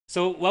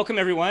So welcome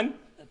everyone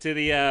to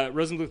the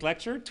Rosenbluth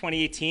Lecture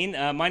 2018.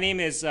 My name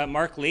is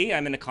Mark Lee.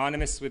 I'm an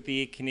economist with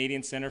the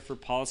Canadian Centre for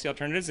Policy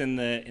Alternatives in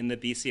the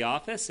BC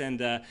office,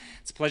 and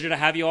it's a pleasure to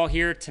have you all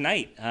here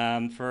tonight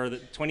for the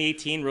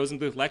 2018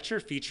 Rosenbluth Lecture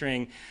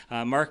featuring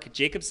Mark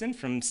Jacobson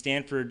from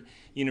Stanford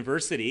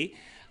University.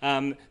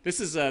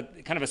 This is a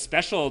kind of a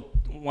special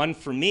one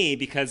for me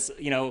because,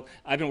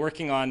 I've been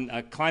working on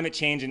climate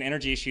change and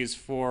energy issues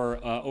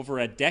for over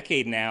a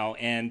decade now,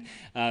 and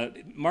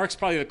Mark's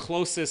probably the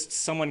closest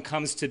someone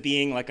comes to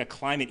being like a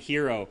climate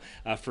hero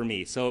for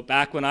me. So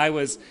back when I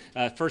was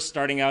first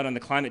starting out on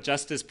the climate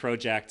justice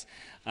project,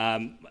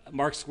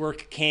 Mark's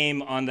work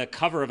came on the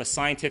cover of a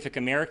Scientific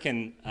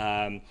American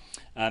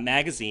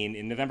magazine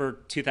in November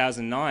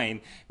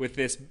 2009 with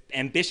this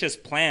ambitious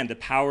plan to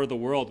power the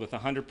world with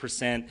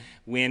 100%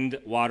 wind,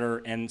 water,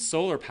 and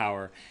solar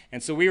power.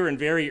 And so we were in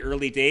very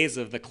early days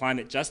of the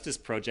climate justice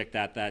project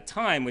at that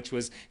time, which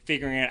was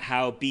figuring out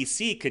how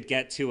BC could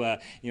get to a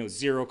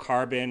zero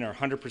carbon or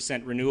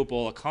 100%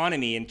 renewable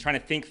economy and trying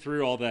to think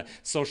through all the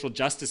social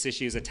justice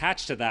issues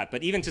attached to that.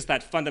 But even just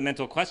that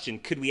fundamental question,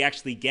 could we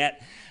actually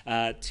get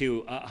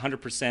to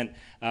 100%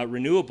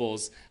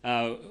 renewables,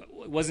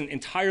 wasn't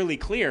entirely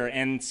clear.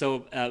 And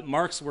so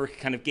Mark's work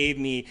kind of gave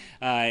me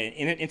an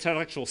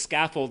intellectual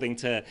scaffolding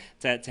to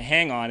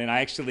hang on, and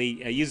I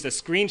actually used a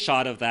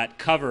screenshot of that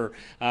cover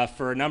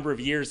for a number of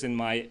years in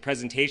my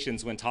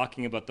presentations when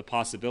talking about the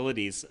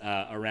possibilities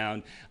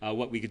around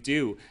what we could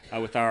do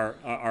with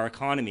our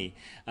economy.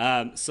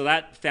 So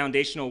that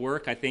foundational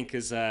work, I think,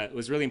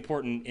 was really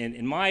important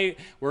in my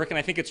work, and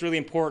I think it's really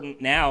important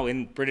now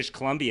in British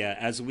Columbia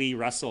as we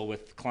wrestle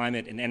with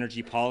climate and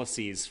energy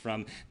policies,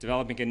 from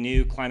developing a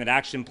new climate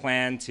action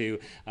plan to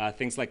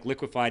things like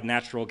liquefied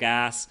natural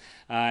gas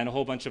and a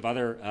whole bunch of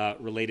other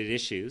related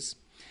issues.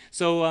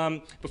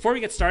 So before we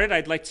get started,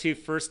 I'd like to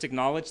first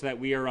acknowledge that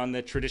we are on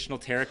the traditional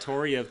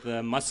territory of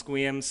the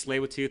Musqueam,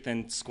 Tsleil-Waututh,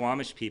 and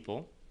Squamish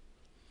people.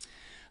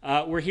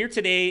 We're here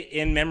today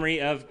in memory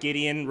of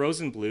Gideon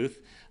Rosenbluth,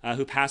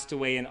 who passed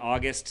away in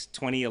August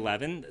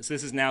 2011. So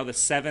this is now the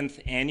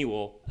 7th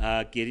annual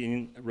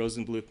Gideon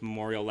Rosenbluth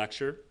Memorial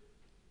Lecture.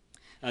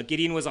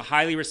 Gideon was a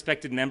highly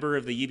respected member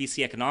of the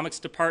UBC Economics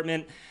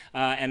Department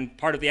and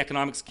part of the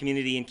economics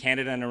community in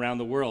Canada and around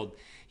the world.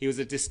 He was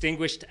a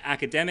distinguished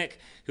academic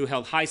who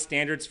held high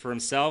standards for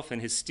himself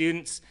and his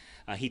students.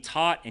 He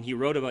taught and he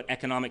wrote about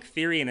economic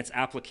theory and its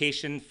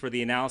application for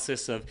the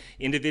analysis of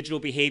individual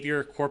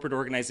behavior, corporate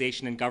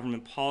organization, and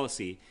government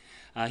policy.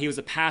 He was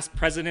a past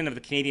president of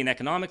the Canadian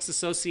Economics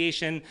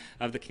Association,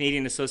 of the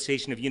Canadian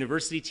Association of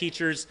University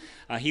Teachers.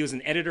 He was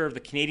an editor of the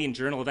Canadian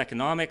Journal of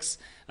Economics,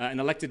 an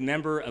elected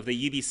member of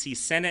the UBC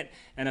Senate,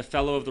 and a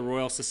fellow of the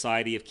Royal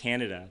Society of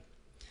Canada.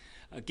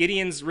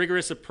 Gideon's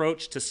rigorous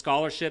approach to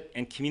scholarship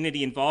and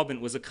community involvement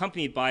was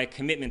accompanied by a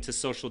commitment to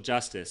social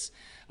justice.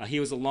 He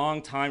was a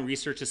long-time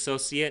research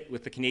associate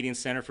with the Canadian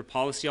Centre for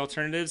Policy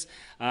Alternatives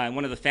and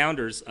one of the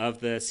founders of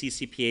the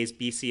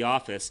CCPA-BC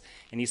office,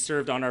 and he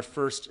served on our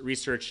first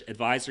research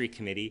advisory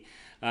committee.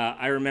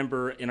 I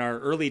remember in our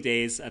early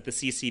days at the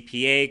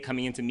CCPA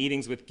coming into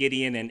meetings with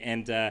Gideon,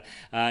 and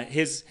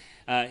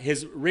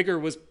his rigor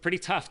was pretty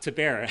tough to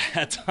bear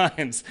at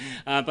times,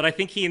 but I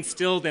think he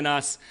instilled in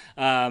us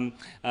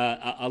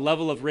a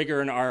level of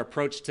rigor in our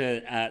approach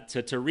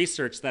to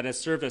research that has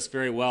served us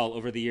very well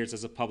over the years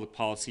as a public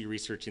policy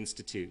research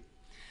institute.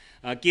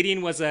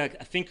 Gideon was a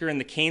thinker in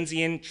the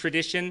Keynesian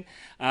tradition,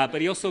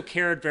 but he also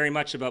cared very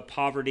much about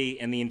poverty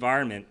and the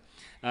environment.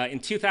 In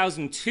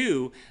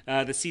 2002,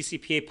 the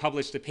CCPA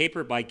published a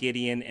paper by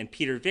Gideon and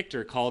Peter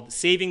Victor called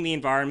 "Saving the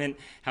Environment: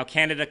 How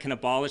Canada Can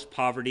Abolish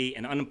Poverty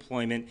and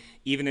Unemployment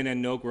Even in a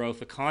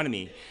No-Growth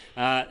Economy."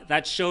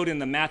 That showed in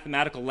the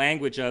mathematical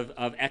language of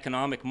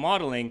economic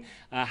modeling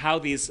how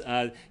these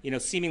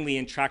seemingly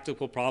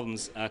intractable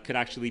problems could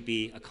actually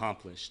be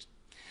accomplished.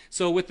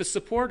 So with the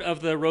support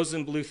of the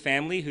Rosenbluth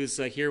family, who's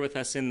here with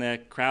us in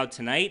the crowd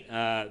tonight,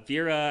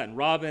 Vera and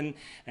Robin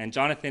and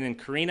Jonathan and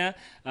Karina,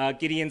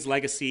 Gideon's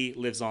legacy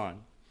lives on.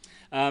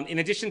 In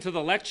addition to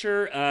the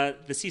lecture,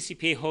 the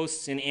CCPA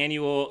hosts an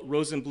annual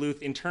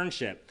Rosenbluth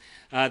internship.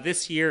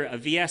 This year,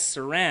 V.S.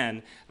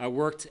 Saran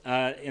worked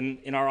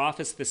in our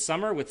office this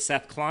summer with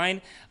Seth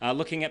Klein,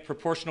 looking at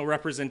proportional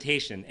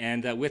representation.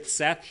 And with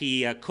Seth,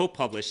 he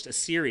co-published a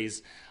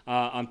series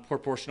on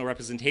proportional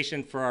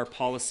representation for our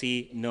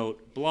Policy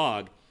Note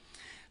blog.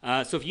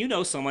 So if you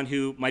know someone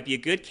who might be a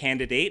good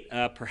candidate,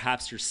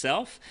 perhaps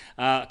yourself,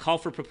 call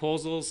for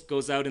proposals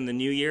goes out in the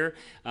new year.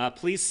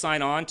 Please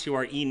sign on to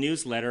our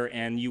e-newsletter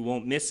and you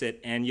won't miss it,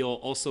 and you'll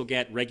also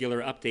get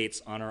regular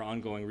updates on our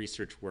ongoing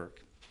research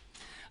work.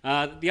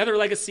 The other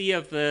legacy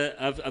of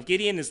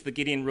Gideon is the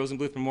Gideon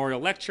Rosenbluth Memorial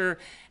Lecture,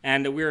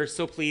 and we're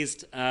so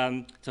pleased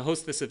to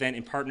host this event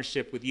in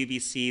partnership with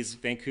UBC's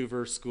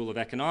Vancouver School of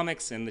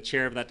Economics, and the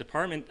chair of that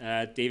department,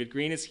 David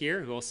Green, is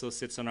here, who also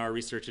sits on our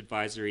research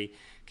advisory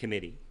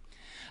committee.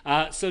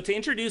 So to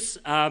introduce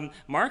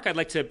Mark, I'd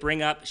like to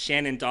bring up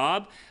Shannon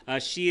Daub.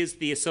 She is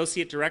the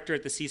Associate Director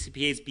at the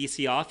CCPA's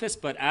BC office,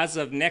 but as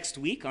of next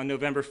week, on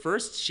November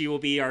 1st, she will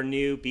be our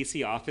new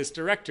BC office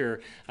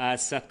director.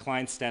 Seth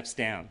Klein steps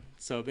down.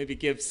 So maybe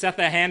give Seth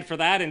a hand for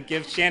that and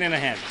give Shannon a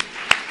hand.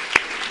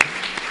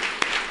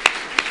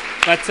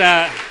 But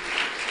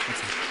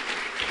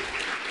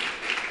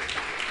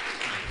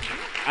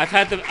I've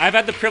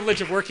had the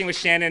privilege of working with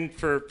Shannon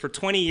for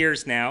 20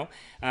 years now,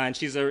 and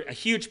she's a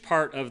huge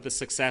part of the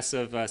success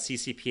of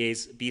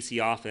CCPA's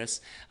BC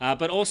office,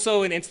 but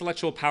also an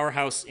intellectual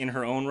powerhouse in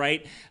her own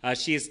right.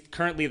 She is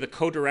currently the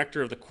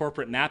co-director of the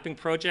Corporate Mapping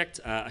Project,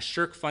 a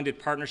SSHRC-funded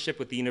partnership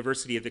with the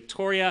University of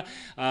Victoria,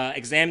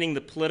 examining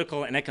the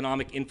political and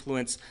economic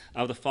influence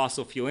of the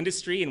fossil fuel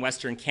industry in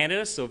Western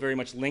Canada, so very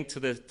much linked to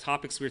the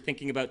topics we're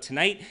thinking about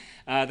tonight.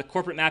 The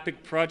Corporate Mapping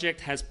Project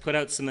has put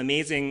out some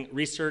amazing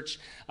research,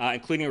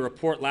 including a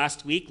report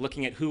last week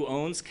looking at who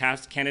owns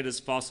Canada's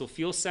fossil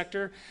fuel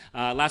sector.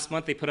 Last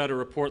month, they put out a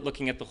report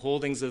looking at the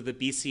holdings of the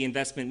BC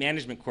Investment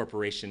Management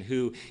Corporation,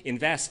 who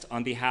invest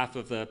on behalf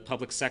of the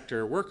public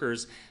sector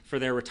workers for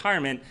their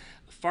retirement,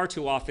 far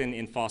too often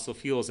in fossil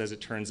fuels, as it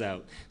turns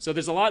out. So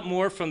there's a lot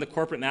more from the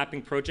Corporate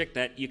Mapping Project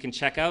that you can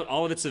check out.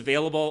 All of it's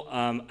available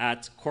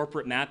at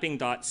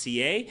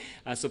corporatemapping.ca.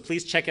 So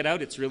please check it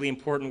out. It's really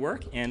important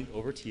work. And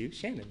over to you,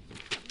 Shannon.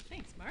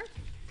 Thanks, Mark.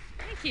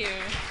 Thank you.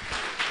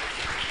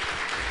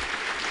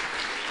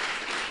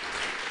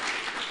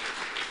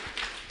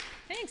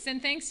 Thanks,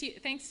 and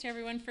thanks to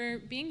everyone for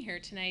being here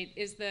tonight.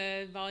 Is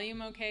the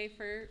volume okay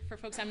for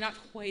folks? I'm not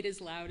quite as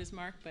loud as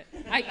Mark, but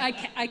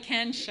I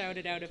can shout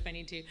it out if I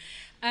need to.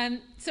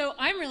 So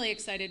I'm really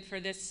excited for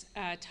this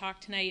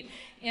talk tonight,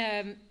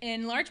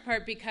 in large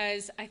part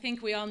because I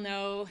think we all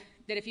know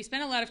that if you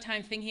spend a lot of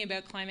time thinking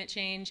about climate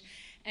change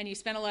and you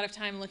spend a lot of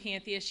time looking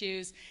at the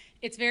issues,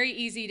 it's very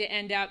easy to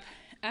end up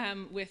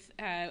with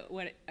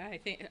what I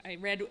think I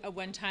read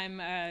one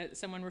time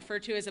someone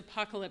referred to as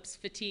apocalypse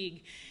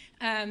fatigue.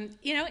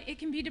 It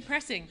can be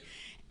depressing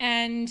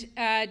and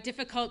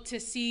difficult to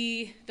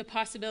see the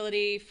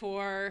possibility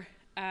for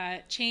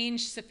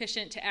change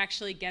sufficient to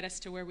actually get us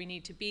to where we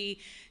need to be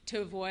to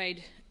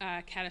avoid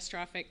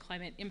catastrophic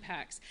climate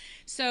impacts.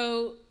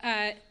 So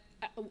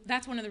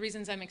that's one of the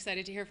reasons I'm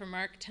excited to hear from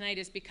Mark tonight,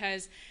 is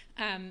because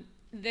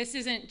this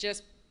isn't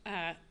just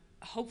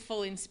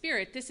hopeful in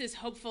spirit. This is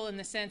hopeful in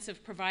the sense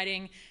of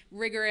providing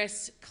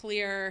rigorous,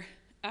 clear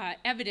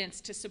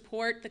evidence to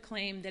support the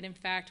claim that, in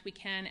fact, we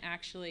can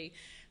actually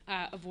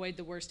avoid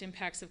the worst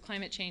impacts of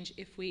climate change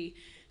if we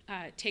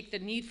take the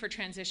need for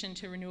transition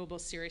to renewables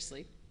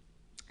seriously.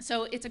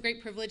 So it's a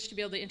great privilege to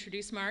be able to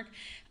introduce Mark,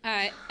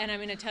 and I'm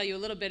going to tell you a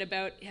little bit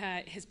about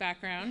his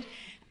background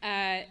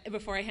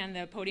before I hand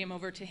the podium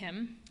over to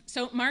him.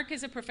 So Mark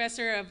is a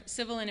professor of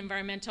civil and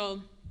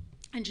environmental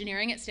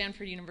engineering at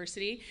Stanford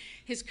University.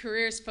 His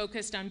career is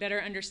focused on better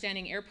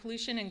understanding air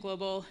pollution and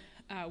global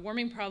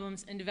warming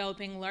problems and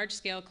developing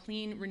large-scale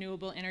clean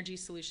renewable energy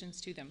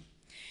solutions to them.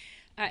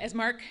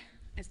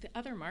 As the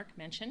other Mark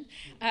mentioned,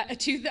 a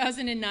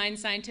 2009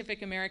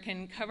 Scientific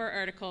American cover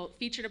article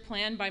featured a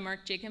plan by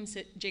Mark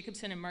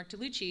Jacobson and Mark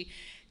DeLucci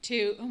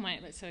to,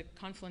 it's a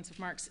confluence of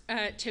Marks,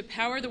 to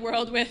power the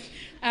world with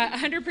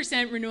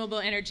 100% renewable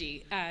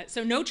energy.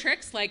 So no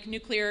tricks like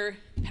nuclear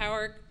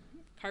power,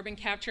 carbon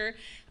capture,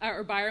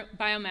 or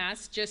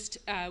biomass, just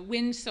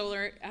wind,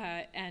 solar,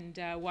 and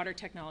water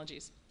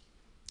technologies.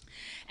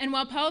 And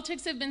while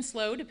politics have been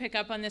slow to pick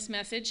up on this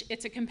message,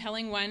 it's a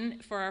compelling one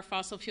for our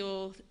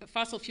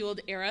fossil-fueled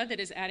era that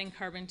is adding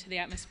carbon to the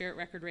atmosphere at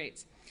record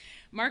rates.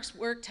 Mark's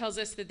work tells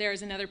us that there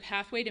is another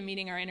pathway to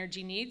meeting our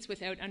energy needs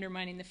without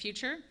undermining the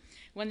future,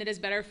 one that is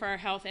better for our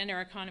health and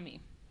our economy.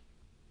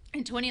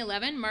 In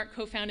 2011, Mark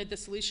co-founded the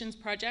Solutions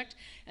Project,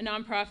 a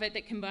nonprofit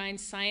that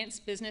combines science,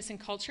 business, and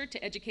culture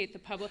to educate the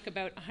public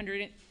about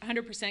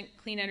 100%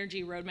 clean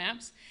energy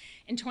roadmaps.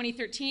 In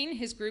 2013,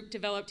 his group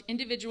developed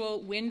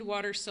individual wind,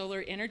 water,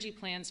 solar energy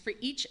plans for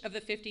each of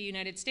 50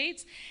 United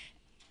States,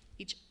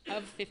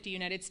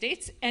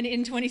 and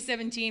in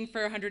 2017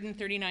 for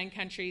 139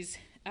 countries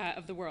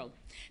of the world.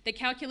 They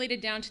calculated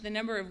down to the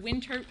number of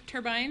wind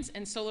turbines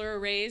and solar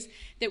arrays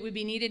that would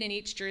be needed in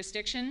each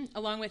jurisdiction,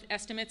 along with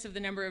estimates of the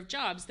number of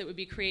jobs that would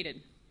be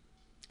created.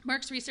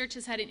 Mark's research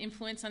has had an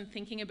influence on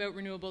thinking about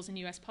renewables in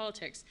U.S.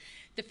 politics.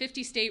 The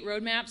 50-state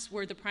roadmaps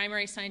were the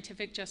primary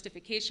scientific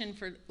justification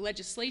for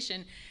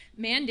legislation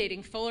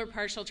mandating full or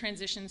partial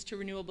transitions to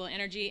renewable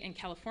energy in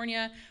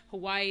California,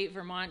 Hawaii,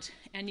 Vermont,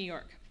 and New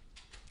York.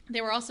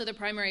 They were also the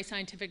primary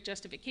scientific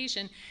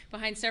justification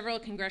behind several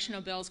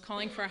congressional bills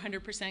calling for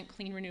 100%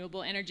 clean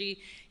renewable energy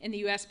in the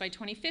U.S. by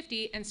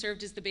 2050 and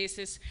served as the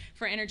basis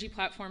for energy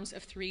platforms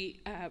of 3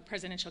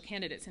 presidential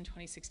candidates in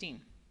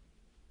 2016.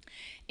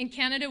 In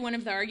Canada, one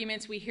of the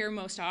arguments we hear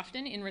most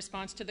often in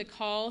response to the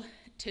call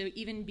to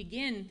even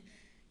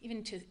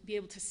to be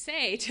able to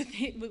say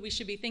we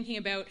should be thinking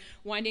about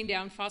winding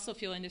down fossil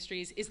fuel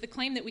industries is the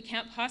claim that we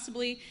can't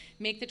possibly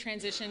make the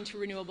transition to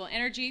renewable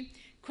energy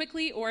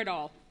quickly or at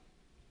all.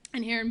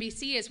 And here in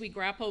BC, as we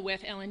grapple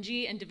with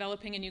LNG and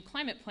developing a new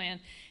climate plan,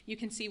 you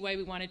can see why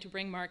we wanted to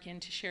bring Mark in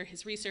to share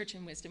his research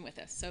and wisdom with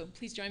us. So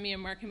please join me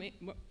in welcoming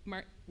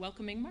Mark.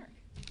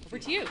 Over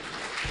to you.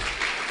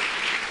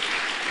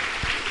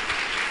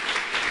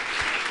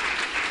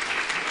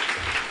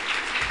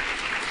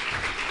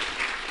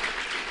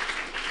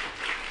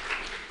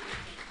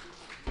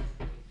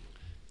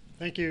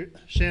 Thank you,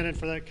 Shannon,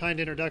 for that kind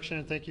introduction,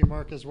 and thank you,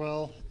 Mark, as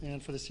well,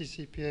 and for the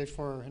CCPA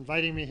for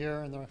inviting me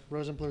here, and the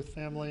Rosenbluth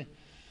family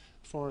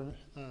for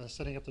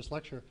setting up this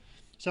lecture.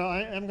 So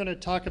I am going to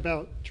talk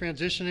about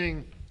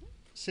transitioning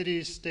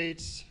cities,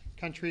 states,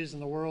 countries,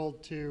 and the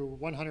world to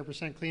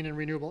 100% clean and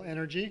renewable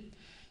energy,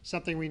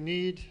 something we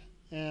need,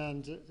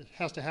 and it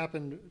has to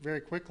happen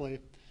very quickly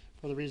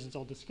for the reasons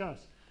I'll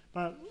discuss.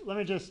 But let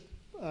me just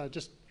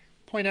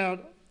point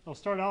out, I'll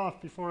start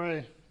off before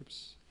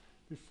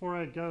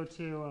I go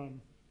to,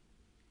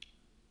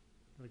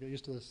 I get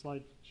used to the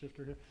slide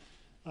shifter here.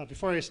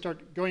 Before I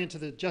start going into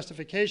the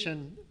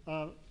justification,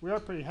 we are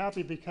pretty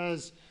happy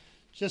because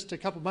just a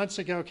couple months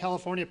ago,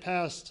 California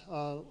passed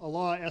a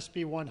law,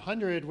 SB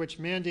 100, which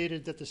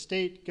mandated that the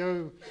state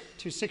go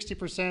to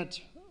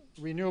 60%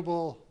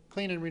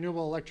 clean and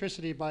renewable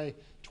electricity by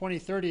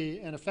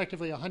 2030 and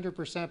effectively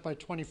 100% by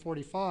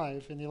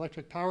 2045 in the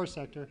electric power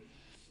sector.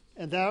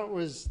 And that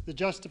was the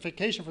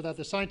justification for that.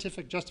 The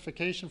scientific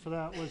justification for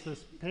that was this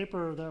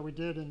paper that we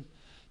did in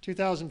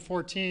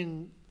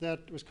 2014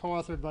 that was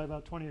co-authored by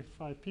about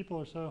 25 people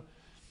or so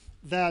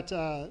that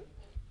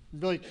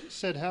really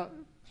said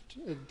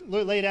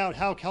laid out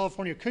how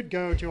California could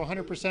go to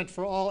 100%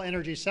 for all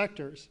energy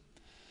sectors.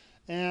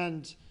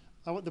 And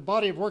the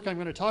body of work I'm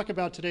going to talk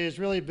about today has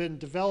really been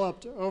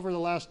developed over the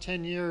last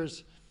 10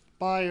 years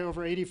by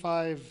over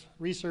 85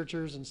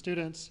 researchers and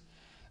students,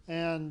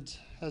 and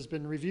has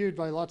been reviewed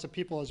by lots of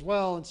people as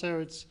well. And so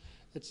it's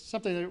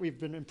something that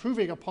we've been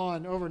improving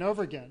upon over and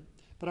over again.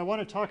 But I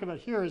want to talk about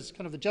here is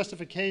kind of the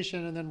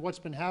justification and then what's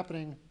been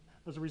happening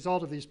as a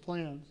result of these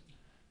plans.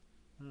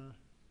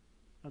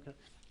 Okay.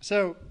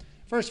 So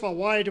first of all,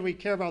 why do we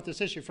care about this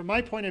issue? From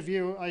my point of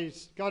view, I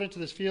got into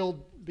this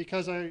field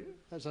because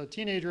as a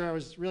teenager, I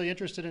was really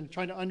interested in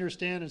trying to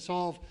understand and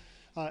solve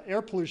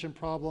air pollution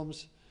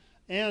problems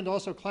and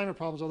also climate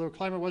problems, although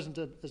climate wasn't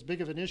as big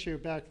of an issue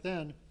back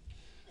then.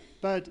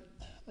 But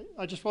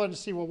I just wanted to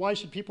see, well, why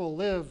should people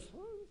live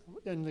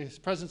in the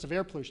presence of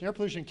air pollution? Air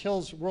pollution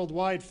kills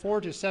worldwide 4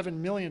 to 7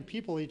 million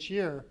people each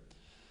year,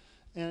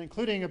 and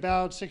including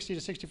about 60 to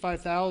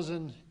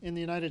 65,000 in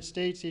the United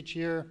States each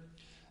year,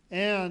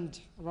 and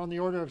around the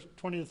order of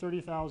 20 to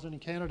 30,000 in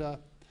Canada.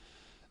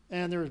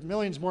 And there are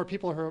millions more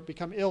people who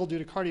become ill due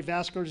to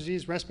cardiovascular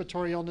disease,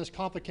 respiratory illness,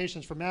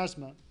 complications from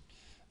asthma.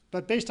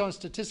 But based on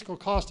statistical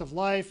cost of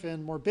life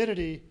and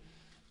morbidity,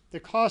 the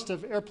cost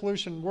of air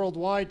pollution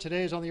worldwide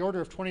today is on the order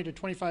of $20 to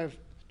 $25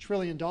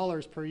 trillion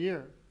per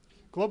year.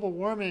 Global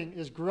warming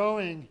is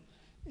growing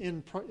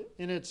in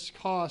its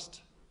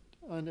cost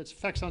and its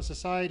effects on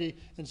society,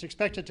 and it's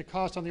expected to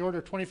cost on the order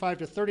of $25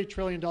 to $30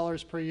 trillion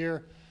per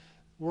year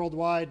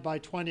worldwide by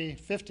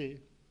 2050.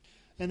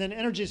 And then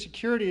energy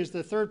security is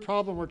the third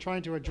problem we're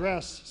trying to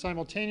address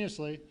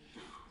simultaneously.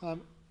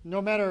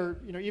 No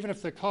matter, even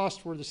if the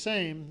costs were the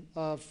same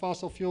of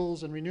fossil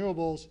fuels and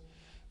renewables,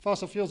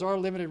 fossil fuels are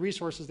limited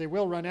resources. They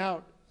will run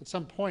out at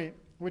some point,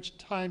 which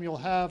time you'll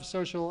have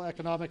social,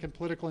 economic, and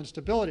political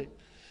instability.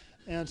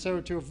 And so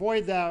to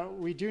avoid that,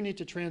 we do need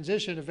to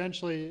transition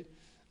eventually,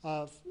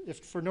 if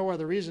for no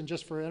other reason,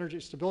 just for energy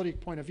stability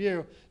point of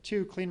view,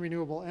 to clean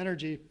renewable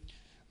energy,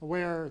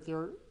 where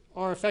there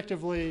are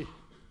effectively,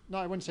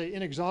 I wouldn't say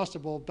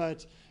inexhaustible,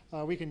 but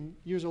we can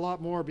use a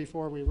lot more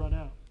before we run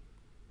out.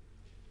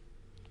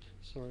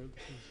 Sorry.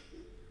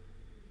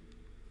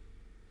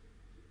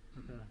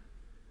 Okay.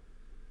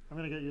 I'm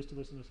going to get used to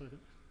this in a second.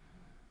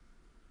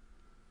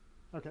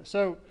 Okay,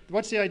 so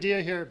what's the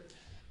idea here?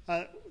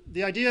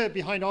 The idea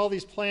behind all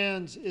these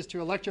plans is to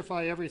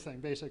electrify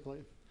everything, basically,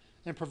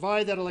 and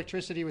provide that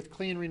electricity with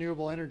clean,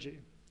 renewable energy.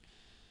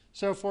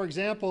 So, for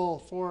example,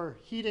 for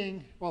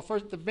heating, well,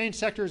 first, the main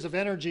sectors of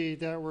energy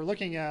that we're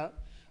looking at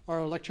are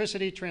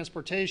electricity,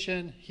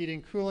 transportation,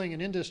 heating, cooling,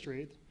 and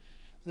industry.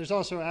 There's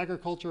also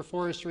agriculture,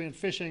 forestry, and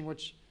fishing,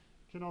 which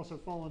can also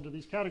fall into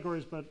these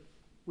categories, but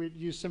we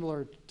use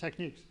similar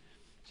techniques.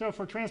 So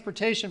for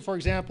transportation, for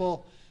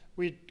example,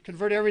 we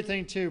convert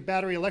everything to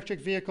battery electric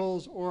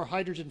vehicles or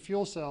hydrogen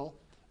fuel cell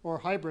or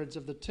hybrids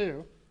of the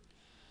two.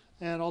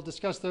 And I'll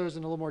discuss those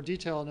in a little more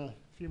detail in a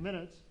few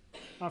minutes.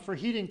 For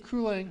heating,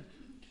 cooling,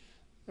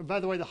 and by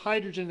the way, the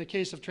hydrogen in the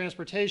case of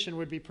transportation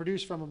would be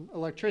produced from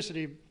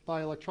electricity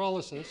by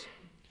electrolysis.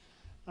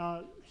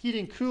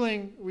 Heating,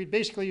 cooling, we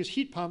basically use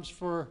heat pumps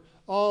for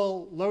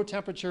all low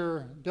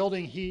temperature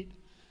building heat,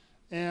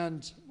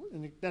 and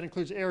that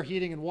includes air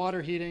heating and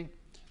water heating,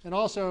 and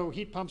also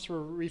heat pumps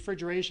for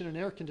refrigeration and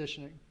air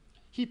conditioning.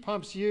 Heat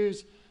pumps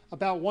use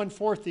about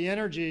 1/4 the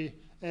energy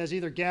as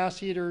either gas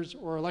heaters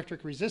or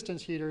electric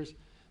resistance heaters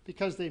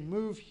because they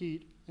move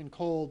heat and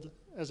cold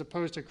as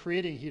opposed to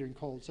creating heat and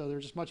cold, so they're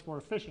just much more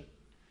efficient.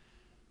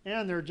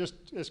 And they're just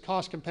as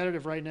cost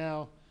competitive right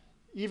now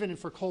even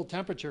for cold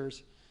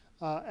temperatures,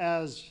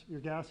 as your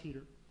gas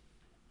heater.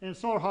 And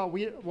solar hot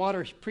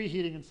water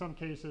preheating in some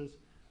cases,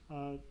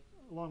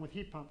 along with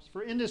heat pumps.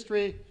 For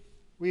industry,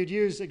 we would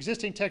use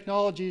existing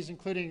technologies,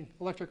 including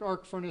electric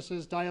arc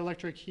furnaces,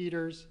 dielectric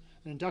heaters,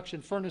 and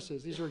induction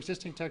furnaces. These are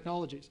existing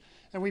technologies.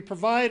 And we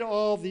provide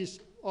all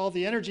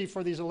the energy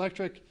for these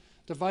electric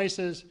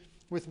devices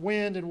with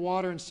wind and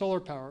water and solar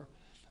power.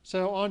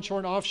 So onshore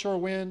and offshore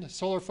wind,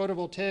 solar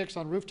photovoltaics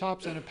on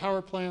rooftops and in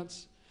power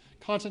plants,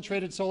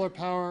 concentrated solar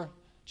power,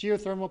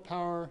 geothermal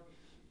power,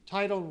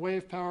 tidal and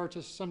wave power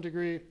to some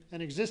degree,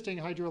 and existing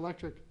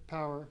hydroelectric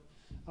power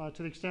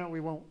to the extent we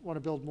won't want to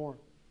build more.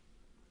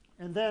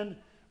 And then,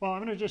 well,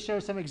 I'm going to just show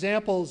some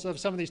examples of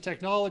some of these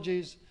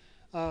technologies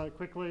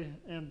quickly.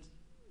 And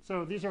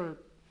so these are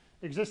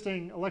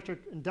existing electric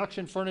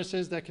induction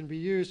furnaces that can be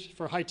used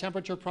for high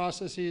temperature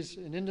processes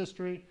in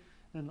industry,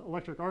 and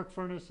electric arc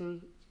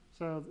furnaces.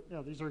 So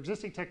these are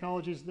existing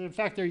technologies. In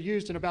fact, they're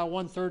used in about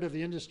 1/3 of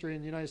the industry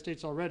in the United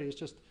States already. It's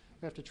just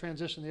we have to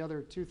transition the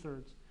other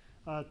 2/3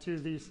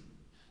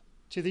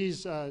 to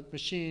these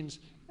machines,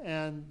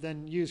 and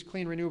then use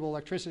clean renewable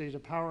electricity to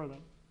power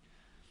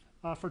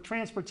them. For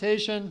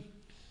transportation,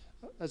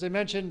 as I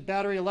mentioned,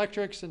 battery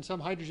electrics and some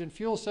hydrogen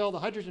fuel cell. The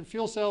hydrogen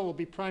fuel cell will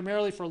be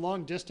primarily for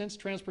long distance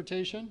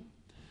transportation.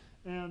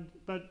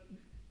 But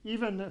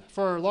even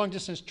for long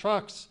distance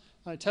trucks,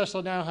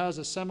 Tesla now has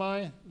a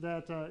semi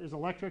that is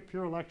electric,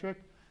 pure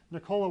electric.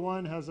 Nikola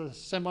One has a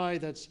semi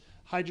that's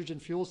hydrogen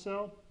fuel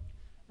cell.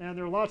 And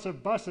there are lots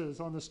of buses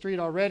on the street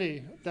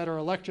already that are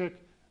electric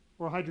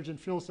or hydrogen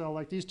fuel cell,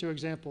 like these two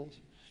examples.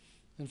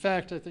 In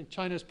fact, I think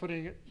China's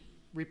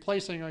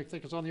replacing, I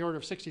think it's on the order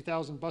of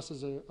 60,000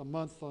 buses a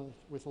month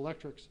with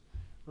electrics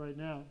right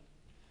now.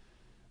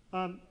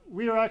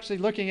 We are actually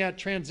looking at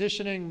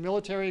transitioning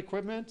military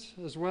equipment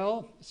as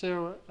well.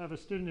 So I have a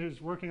student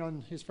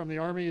he's from the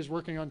Army, he's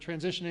working on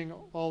transitioning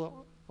all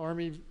the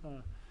Army,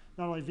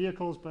 not only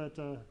vehicles, but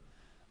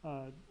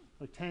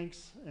like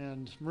tanks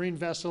and marine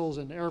vessels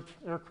and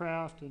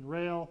aircraft and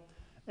rail.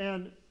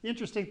 And the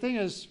interesting thing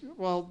is,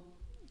 well,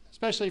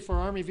 especially for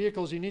Army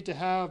vehicles, you need to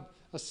have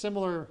a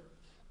similar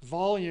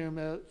volume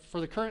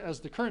as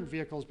the current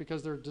vehicles,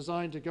 because they're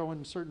designed to go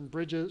in certain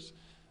bridges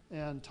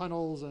and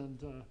tunnels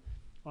and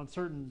on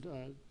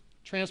certain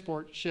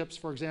transport ships,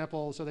 for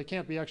example, so they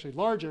can't be actually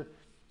larger.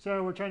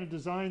 So we're trying to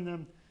design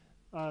them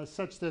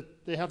such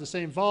that they have the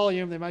same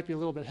volume. They might be a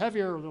little bit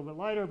heavier or a little bit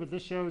lighter, but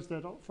this shows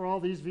that for all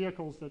these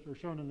vehicles that are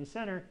shown in the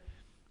center,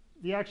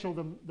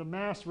 the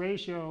mass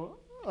ratio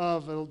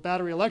of a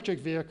battery electric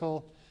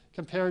vehicle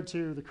compared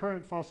to the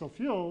current fossil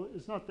fuel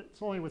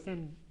it's only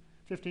within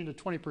 15 to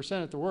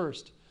 20% at the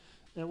worst,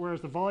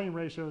 whereas the volume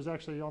ratio is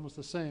actually almost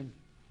the same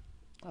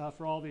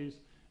for all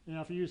these.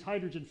 Now, if you use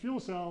hydrogen fuel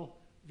cell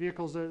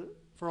vehicles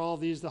for all of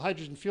these, the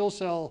hydrogen fuel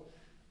cell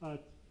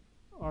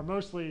are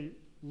mostly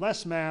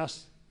less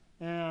mass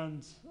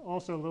and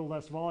also a little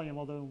less volume,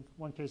 although in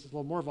one case it's a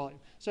little more volume.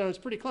 So it's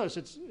pretty close.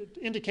 It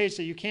indicates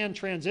that you can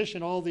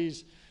transition all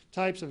these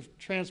types of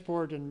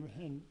transport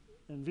and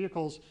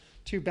vehicles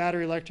to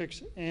battery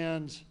electrics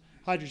and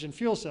hydrogen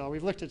fuel cell.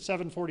 We've looked at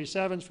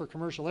 747s for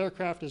commercial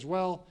aircraft as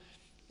well,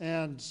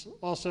 and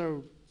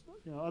also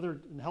other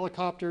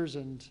helicopters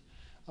and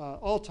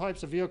all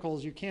types of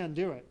vehicles. You can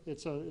do it.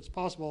 It's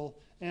possible,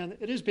 and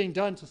it is being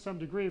done to some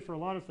degree for a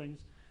lot of things.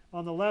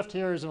 On the left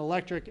here is an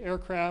electric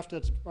aircraft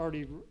that's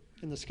already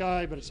in the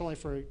sky, but it's only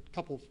for a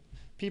couple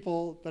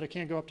people, but it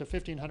can go up to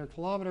 1,500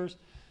 kilometers.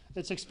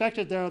 It's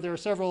expected there are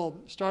several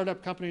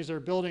startup companies that are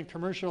building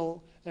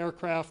commercial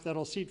aircraft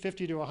that'll seat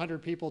 50 to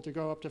 100 people to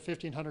go up to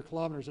 1,500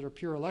 kilometers that are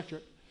pure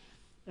electric.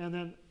 And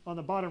then on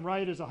the bottom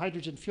right is a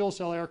hydrogen fuel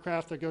cell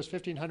aircraft that goes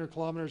 1,500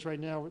 kilometers right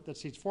now that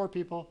seats 4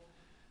 people.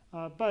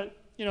 But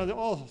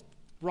all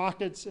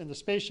rockets and the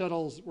space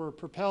shuttles were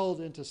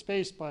propelled into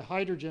space by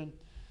hydrogen.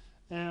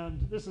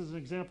 And this is an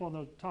example on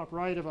the top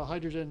right of a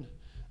hydrogen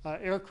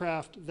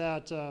aircraft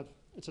that,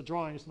 it's a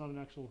drawing, it's not an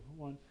actual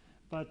one,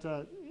 but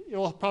it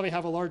will probably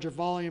have a larger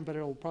volume, but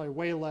it will probably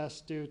weigh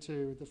less due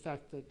to the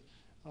fact that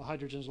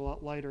hydrogen is a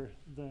lot lighter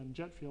than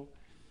jet fuel.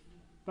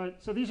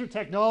 So these are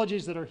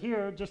technologies that are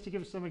here. Just to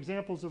give some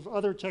examples of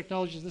other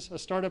technologies, a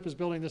startup is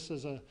building this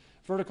as a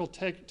vertical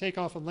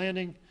takeoff and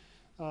landing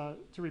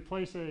to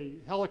replace a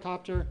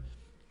helicopter,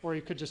 or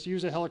you could just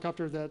use a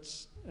helicopter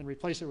and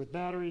replace it with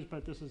batteries,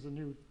 but this is a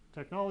new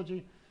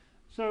technology.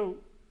 So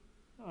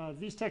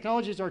these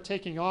technologies are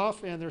taking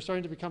off, and they're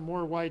starting to become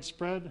more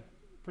widespread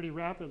pretty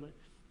rapidly.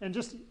 And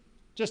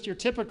just your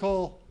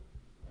typical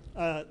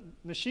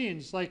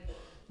machines, like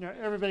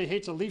everybody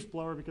hates a leaf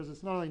blower because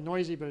it's not only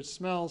noisy, but it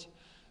smells.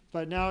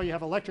 But now you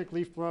have electric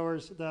leaf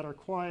blowers that are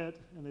quiet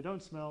and they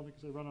don't smell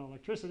because they run on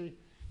electricity.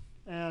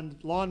 And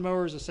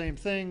lawnmowers, the same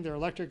thing. They're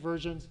electric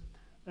versions.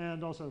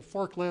 And also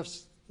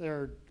forklifts,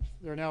 they're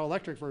now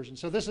electric versions.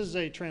 So this is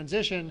a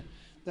transition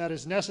that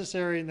is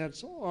necessary and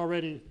that's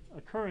already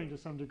occurring to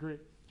some degree.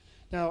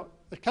 Now,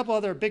 a couple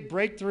other big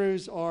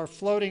breakthroughs are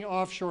floating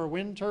offshore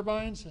wind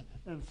turbines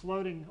and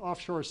floating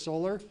offshore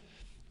solar.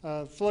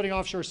 Floating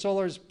offshore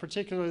solar is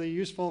particularly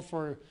useful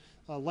for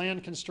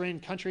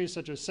land-constrained countries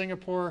such as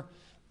Singapore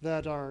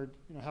that are,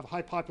 have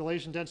high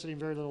population density and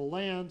very little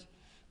land.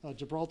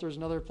 Gibraltar is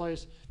another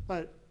place.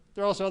 But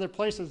there are also other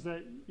places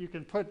that you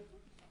can put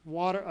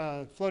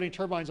water, floating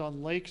turbines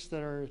on lakes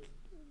that are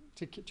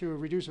to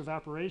reduce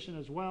evaporation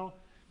as well.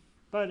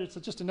 But it's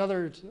just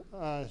another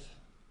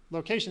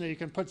location that you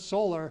can put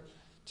solar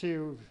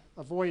to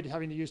avoid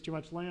having to use too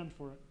much land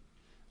for it.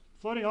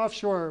 Floating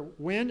offshore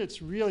wind,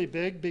 it's really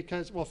big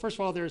because, well, first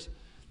of all, there's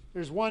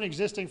one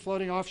existing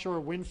floating offshore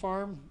wind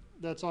farm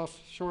that's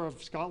offshore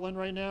of Scotland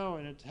right now,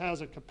 and it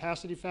has a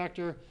capacity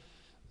factor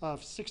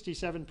of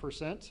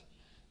 67%. It's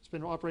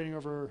been operating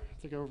over, I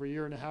think, over a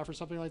year and a half or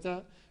something like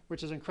that,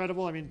 which is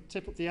incredible. I mean,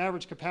 the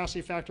average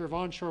capacity factor of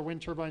onshore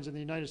wind turbines in the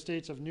United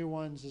States of new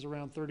ones is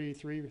around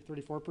 33,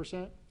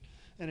 34%.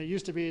 And it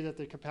used to be that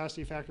the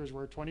capacity factors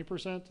were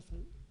 20%,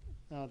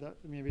 that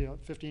maybe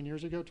 15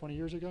 years ago, 20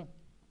 years ago.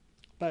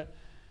 But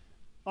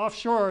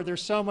offshore,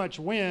 there's so much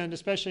wind,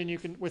 especially, and you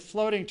can, with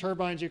floating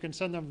turbines, you can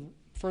send them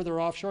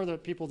further offshore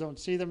that people don't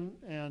see them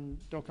and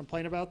don't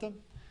complain about them.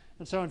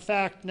 And so, in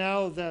fact,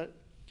 now that,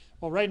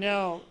 well, right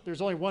now,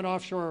 there's only one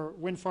offshore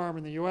wind farm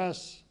in the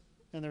US,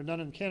 and there are none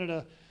in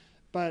Canada,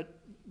 but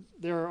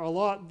there are a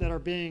lot that are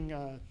being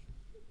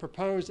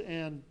proposed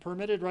and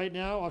permitted right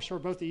now offshore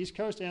both the East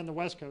Coast and the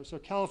West Coast. So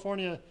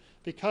California,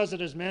 because it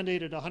has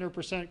mandated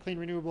 100% clean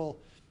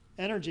renewable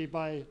energy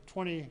by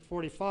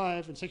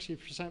 2045 and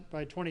 60%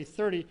 by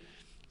 2030,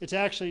 it's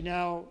actually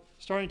now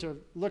starting to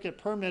look at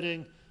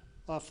permitting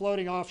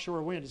floating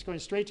offshore wind. It's going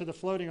straight to the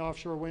floating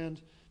offshore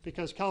wind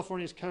because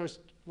California's coast,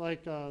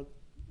 like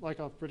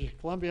British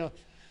Columbia,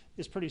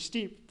 is pretty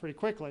steep pretty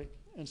quickly.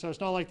 And so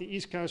it's not like the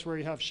East Coast where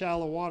you have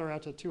shallow water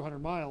out to 200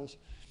 miles.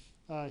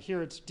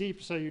 Here it's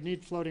deep, so you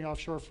need floating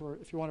offshore for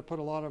if you want to put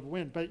a lot of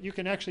wind. But you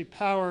can actually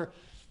power,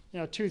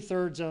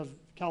 2/3 of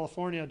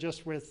California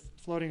just with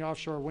floating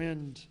offshore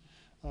wind,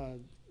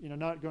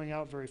 not going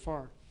out very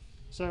far.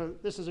 So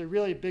this is a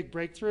really big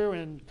breakthrough,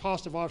 and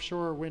cost of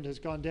offshore wind has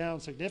gone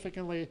down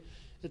significantly.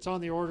 It's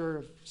on the order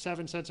of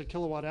 7 cents a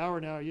kilowatt hour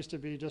now. It used to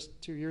be just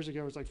 2 years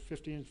ago, it was like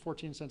 15,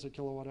 14 cents a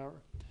kilowatt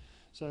hour.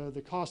 So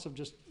the costs have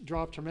just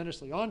dropped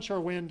tremendously.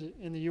 Onshore wind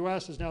in the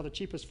US is now the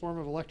cheapest form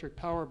of electric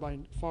power by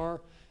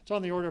far. It's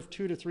on the order of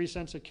 2 to 3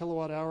 cents a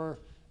kilowatt hour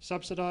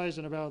subsidized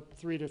and about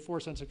 3 to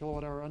 4 cents a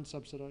kilowatt hour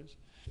unsubsidized.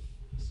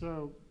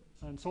 So,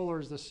 and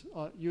solar is this,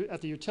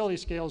 at the utility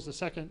scale, is the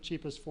second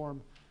cheapest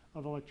form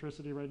of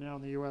electricity right now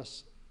in the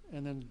US.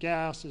 And then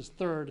gas is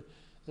third.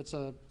 It's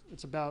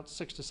about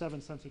 6 to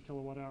 7 cents a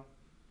kilowatt hour.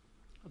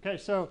 Okay,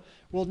 so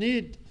we'll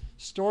need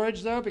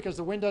storage though, because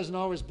the wind doesn't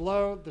always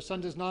blow, the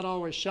sun does not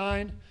always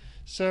shine.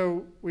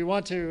 So we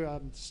want to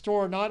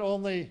store not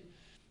only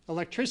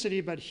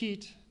electricity, but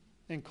heat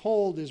and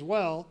cold as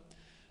well.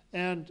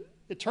 And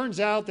it turns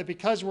out that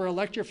because we're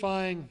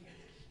electrifying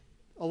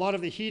a lot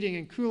of the heating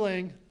and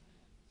cooling,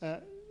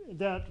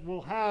 that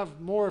we'll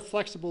have more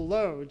flexible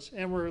loads,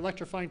 and we're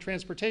electrifying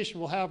transportation,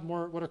 we'll have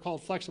more what are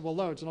called flexible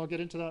loads, and I'll get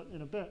into that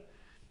in a bit.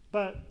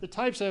 But the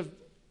types of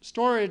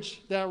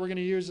storage that we're going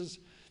to use is,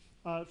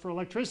 for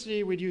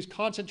electricity, we'd use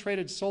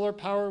concentrated solar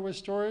power with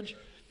storage.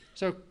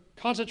 So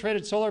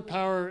concentrated solar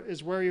power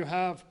is where you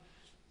have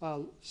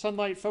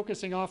sunlight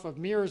focusing off of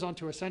mirrors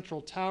onto a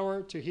central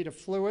tower to heat a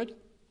fluid.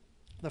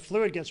 The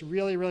fluid gets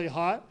really, really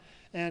hot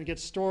and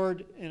gets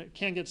stored, and it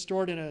can get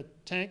stored in a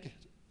tank,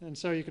 and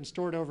so you can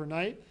store it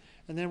overnight.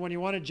 And then when you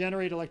want to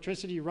generate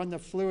electricity, you run the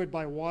fluid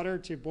by water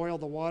to boil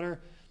the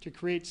water to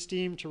create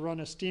steam to run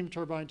a steam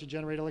turbine to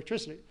generate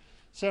electricity.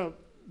 So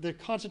the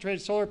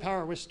concentrated solar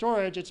power with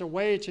storage, it's a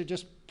way to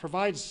just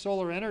provide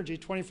solar energy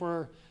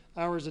 24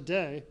 hours a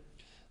day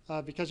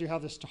because you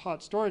have this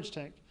hot storage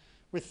tank.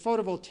 With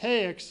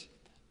photovoltaics,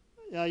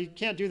 you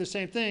can't do the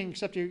same thing,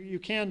 except you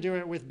can do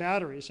it with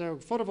batteries. So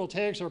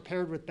photovoltaics are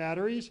paired with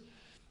batteries,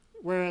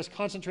 whereas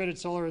concentrated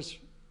solar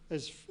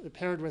is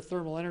paired with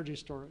thermal energy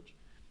storage.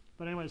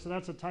 But anyway, so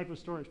that's a type of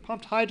storage.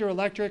 Pumped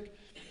hydroelectric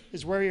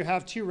is where you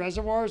have two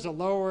reservoirs, a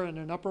lower and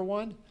an upper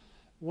one.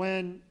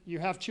 When you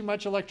have too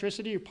much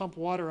electricity, you pump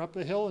water up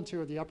the hill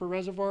into the upper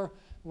reservoir.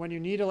 When you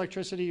need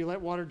electricity, you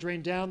let water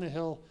drain down the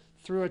hill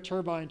through a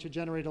turbine to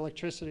generate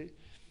electricity.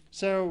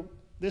 So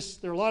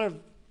there are a lot of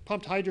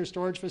pumped hydro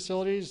storage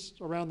facilities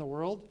around the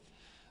world.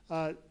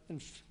 And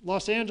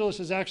Los Angeles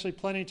is actually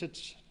planning to,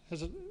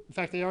 in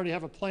fact, they already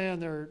have a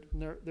plan. They're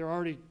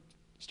already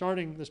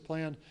starting this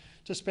plan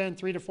to spend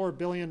 $3 to $4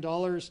 billion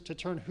to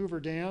turn Hoover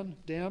Dam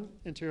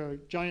into a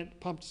giant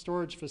pumped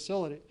storage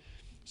facility.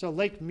 So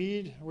Lake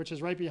Mead, which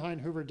is right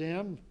behind Hoover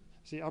Dam,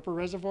 is the upper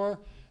reservoir,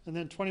 and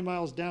then 20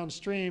 miles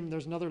downstream,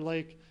 there's another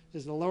lake,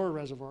 is the lower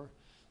reservoir.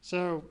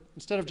 So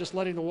instead of just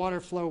letting the water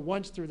flow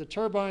once through the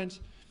turbines,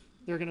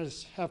 they're going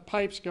to have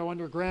pipes go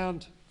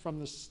underground from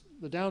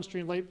the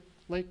downstream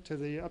lake to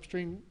the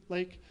upstream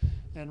lake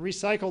and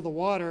recycle the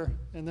water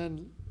and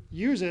then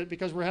use it,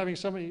 because we're having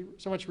so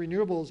much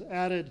renewables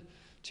added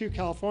to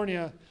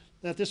California,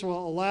 that this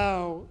will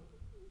allow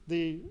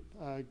the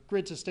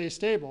grid to stay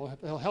stable.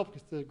 It'll help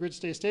the grid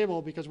stay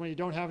stable, because when you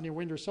don't have any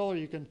wind or solar,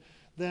 you can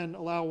then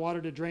allow water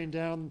to drain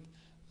down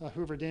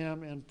Hoover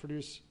Dam and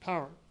produce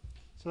power.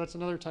 So that's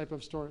another type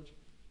of storage.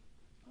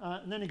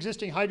 And then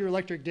existing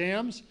hydroelectric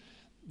dams,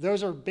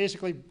 those are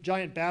basically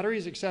giant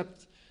batteries,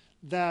 except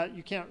that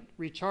you can't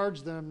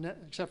recharge them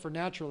except for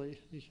naturally.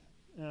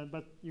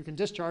 But you can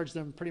discharge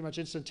them pretty much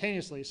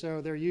instantaneously. So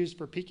they're used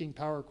for peaking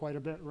power quite a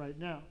bit right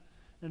now,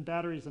 and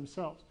batteries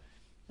themselves.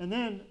 And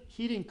then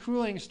heating,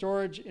 cooling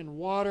storage in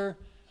water,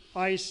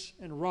 ice,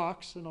 and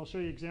rocks. And I'll show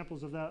you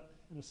examples of that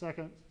in a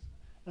second.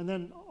 And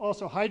then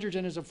also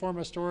hydrogen is a form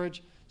of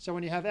storage. So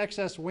when you have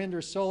excess wind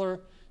or solar,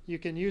 you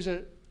can use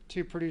it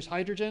to produce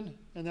hydrogen,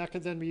 and that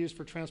could then be used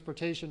for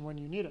transportation when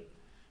you need it.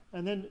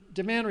 And then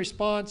demand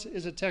response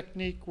is a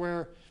technique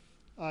where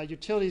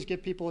utilities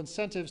give people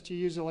incentives to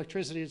use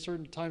electricity at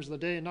certain times of the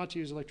day and not to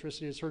use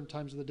electricity at certain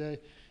times of the day.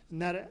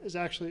 And that is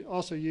actually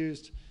also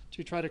used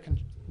to try to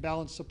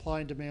balance supply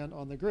and demand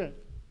on the grid.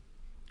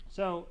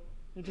 So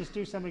let me just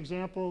do some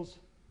examples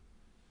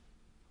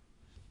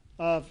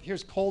of,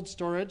 here's cold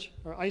storage,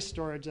 or ice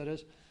storage, that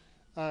is.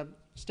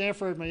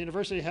 Stanford, my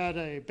university, had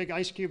a big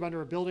ice cube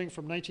under a building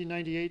from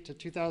 1998 to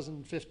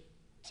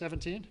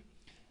 2017.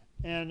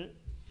 And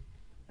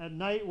at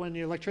night, when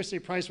the electricity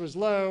price was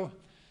low,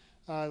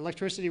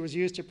 electricity was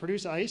used to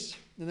produce ice.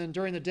 And then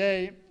during the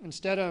day,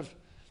 instead of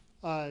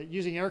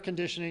using air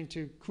conditioning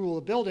to cool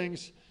the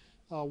buildings,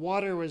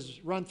 water was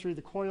run through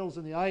the coils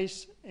in the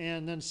ice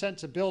and then sent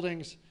to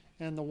buildings,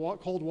 and the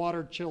cold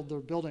water chilled the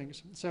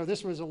buildings. So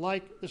this was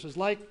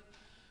like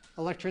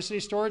electricity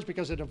storage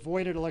because it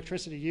avoided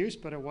electricity use,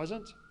 but it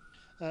wasn't.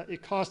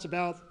 It cost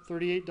about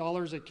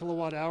 $38 a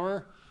kilowatt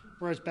hour,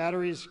 whereas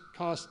batteries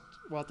cost,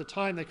 well, at the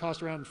time they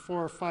cost around $400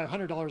 or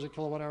 $500 a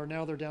kilowatt hour.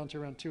 Now they're down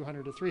to around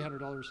 $200 to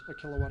 $300 a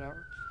kilowatt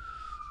hour.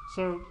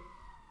 So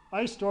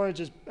ice storage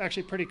is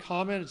actually pretty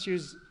common. It's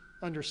used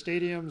under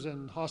stadiums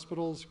and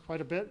hospitals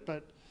quite a bit,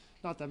 but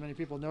not that many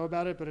people know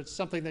about it. But it's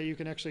something that you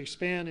can actually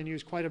expand and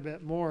use quite a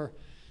bit more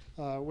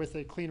with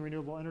a clean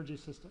renewable energy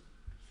system.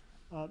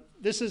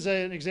 This is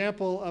an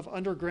example of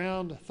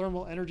underground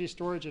thermal energy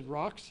storage in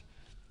rocks.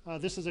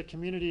 This is a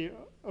community,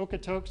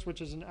 Okotoks, which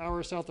is an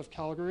hour south of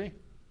Calgary.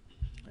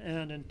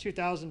 And in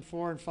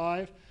 2004 and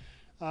 5,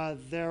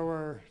 there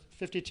were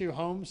 52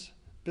 homes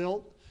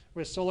built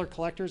with solar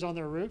collectors on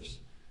their roofs,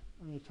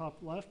 on the top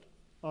left,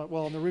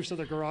 well, on the roofs of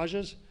the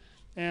garages.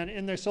 And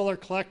in the solar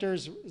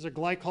collectors is a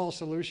glycol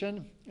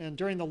solution. And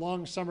during the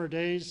long summer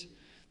days,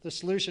 the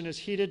solution is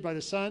heated by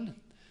the sun.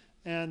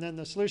 And then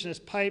the solution is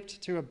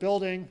piped to a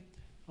building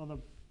on the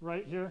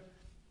right here,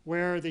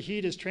 where the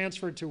heat is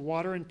transferred to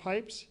water in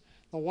pipes.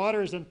 The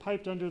water is then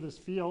piped under this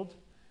field,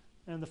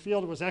 and the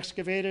field was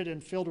excavated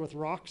and filled with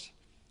rocks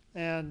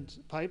and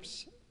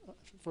pipes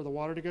for the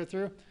water to go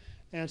through.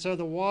 And so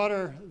the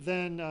water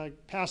then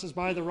passes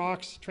by the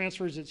rocks,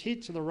 transfers its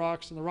heat to the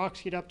rocks, and the rocks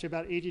heat up to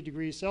about 80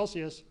 degrees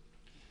Celsius.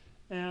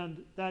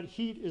 And that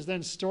heat is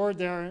then stored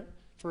there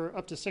for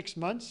up to 6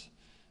 months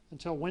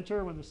until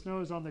winter when the snow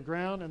is on the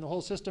ground, and the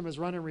whole system is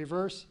run in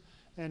reverse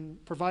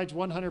and provides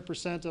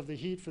 100% of the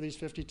heat for these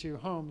 52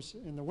 homes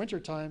in the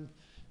wintertime,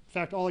 in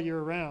fact, all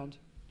year round.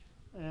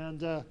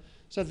 And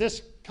so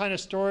this kind of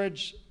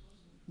storage,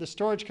 the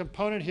storage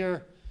component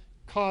here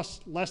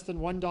costs less than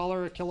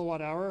 $1 a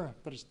kilowatt hour,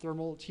 but it's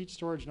thermal, it's heat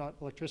storage, not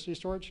electricity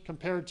storage,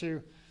 compared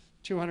to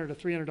 $200 to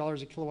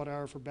 $300 a kilowatt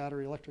hour for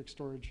battery electric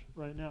storage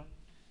right now.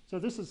 So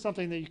this is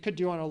something that you could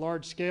do on a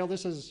large scale.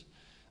 This is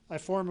a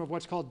form of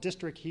what's called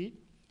district heat.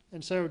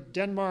 And so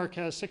Denmark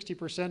has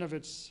 60% of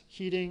its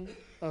heating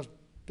of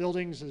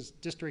buildings is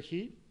district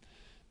heat,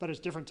 but it's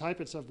different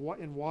type. It's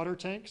in water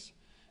tanks,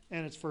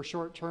 and it's for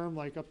short term,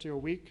 like up to a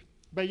week.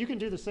 But you can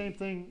do the same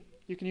thing.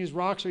 You can use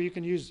rocks, or you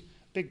can use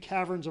big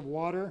caverns of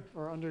water,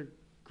 or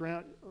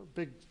underground, or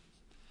big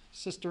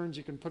cisterns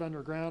you can put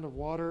underground of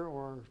water,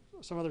 or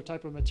some other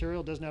type of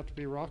material. It doesn't have to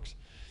be rocks.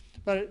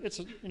 But it's,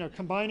 you know,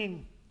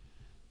 combining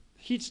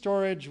heat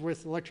storage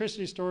with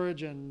electricity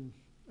storage and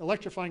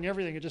electrifying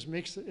everything, it just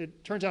makes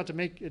it turns out to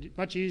make it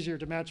much easier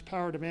to match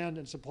power demand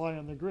and supply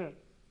on the grid.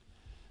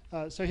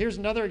 So here's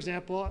another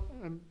example.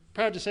 I'm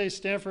proud to say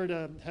Stanford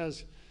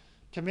has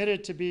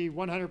committed to be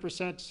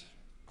 100%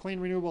 clean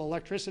renewable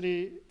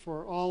electricity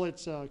for all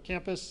its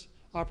campus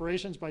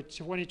operations by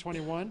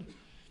 2021.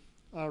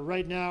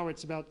 Right now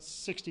it's about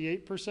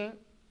 68%.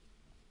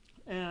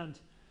 And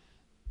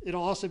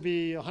it'll also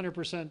be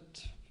 100%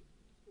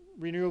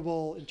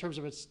 renewable in terms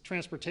of its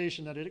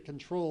transportation that it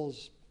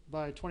controls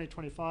by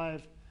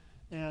 2025,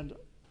 and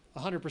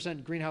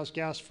 100% greenhouse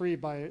gas free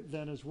by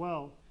then as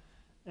well.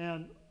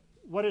 And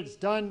what it's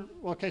done,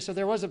 okay, so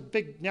there was a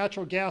big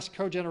natural gas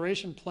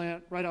cogeneration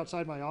plant right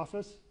outside my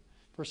office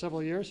for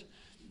several years.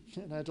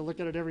 And I had to look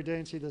at it every day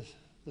and see the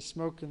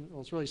smoke, and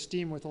well, it's really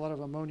steam with a lot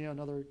of ammonia and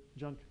other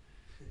junk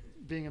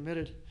being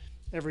emitted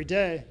every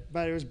day.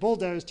 But it was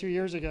bulldozed 2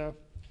 years ago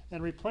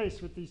and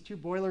replaced with these 2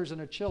 boilers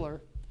and a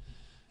chiller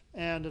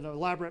and an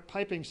elaborate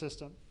piping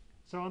system.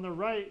 So on the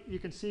right, you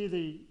can see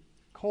the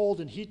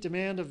cold and heat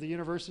demand of the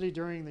university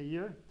during the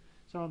year.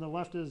 So on the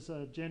left is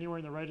January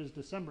and the right is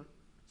December.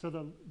 So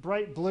the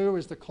bright blue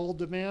is the cold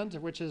demand,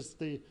 which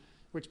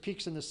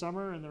peaks in the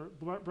summer, and the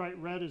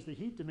bright red is the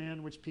heat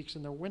demand, which peaks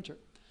in the winter.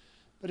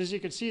 But as you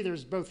can see,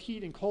 there's both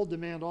heat and cold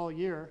demand all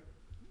year,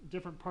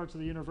 different parts of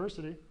the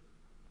university.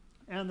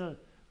 And the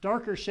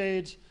darker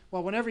shades,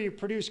 well, whenever you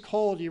produce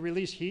cold, you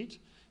release heat.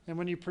 And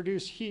when you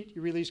produce heat,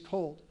 you release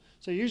cold.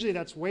 So usually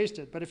that's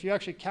wasted. But if you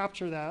actually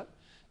capture that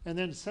and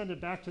then send it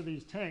back to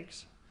these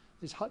tanks,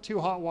 these two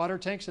hot water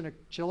tanks and a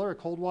chiller, a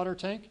cold water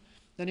tank,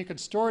 then you can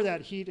store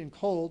that heat and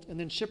cold and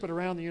then ship it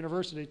around the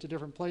university to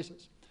different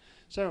places.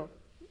 So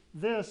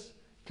this,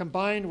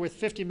 combined with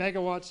 60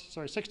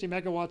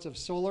 megawatts of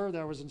solar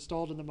that was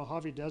installed in the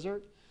Mojave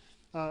Desert,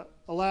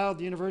 allowed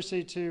the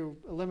university to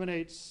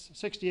eliminate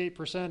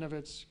 68% of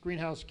its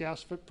greenhouse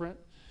gas footprint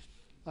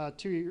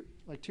 2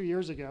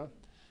 years ago.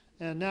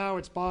 And now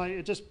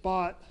it just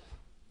bought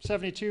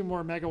 72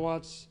 more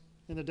megawatts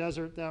in the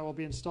desert that will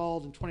be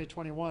installed in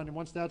 2021. And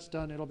once that's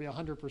done, it'll be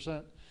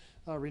 100%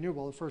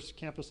 renewable, the first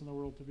campus in the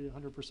world to be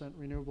 100%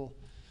 renewable.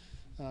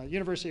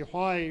 University of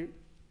Hawaii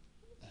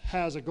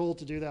has a goal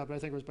to do that, but I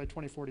think it was by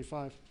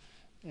 2045.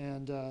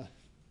 And a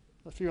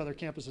few other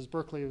campuses,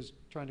 Berkeley is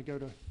trying to go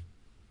to,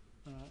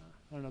 I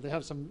don't know, they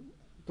have some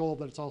goal,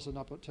 but it's also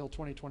not until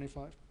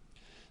 2025.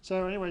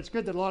 So anyway, it's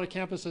good that a lot of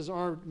campuses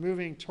are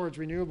moving towards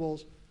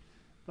renewables,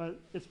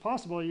 but it's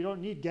possible you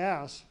don't need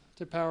gas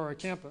to power a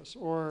campus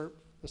or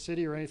a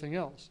city or anything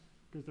else,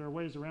 because there are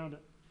ways around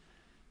it.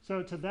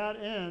 So to that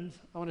end,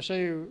 I want to show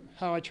you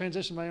how I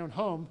transitioned my own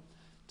home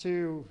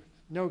to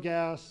no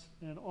gas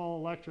and all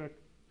electric,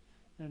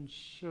 and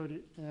showed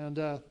it, and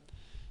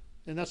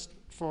that's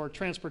for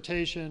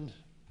transportation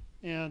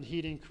and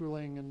heating,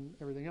 cooling, and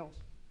everything else.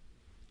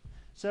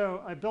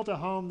 So I built a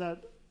home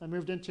that I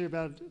moved into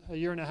about a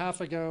year and a half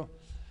ago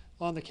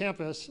on the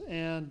campus,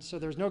 and so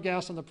there's no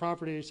gas on the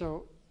property.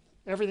 So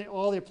everything,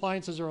 all the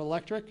appliances are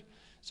electric.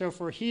 So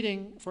for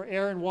heating, for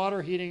air and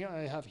water heating, I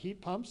have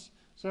heat pumps.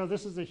 So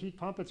this is a heat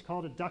pump. It's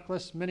called a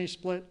ductless mini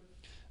split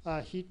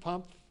heat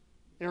pump,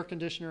 air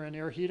conditioner and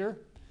air heater.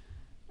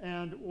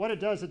 And what it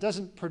does, it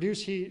doesn't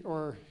produce heat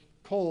or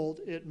cold,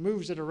 it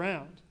moves it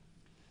around.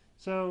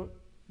 So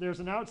there's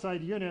an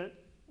outside unit,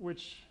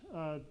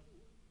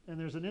 and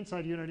there's an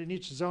inside unit in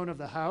each zone of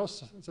the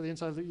house. So the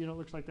inside of the unit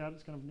looks like that,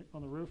 it's kind of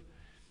on the roof.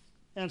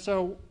 And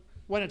so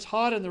when it's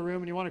hot in the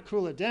room and you want to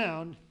cool it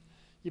down,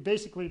 you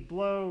basically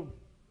blow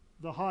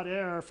the hot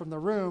air from the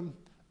room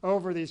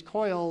over these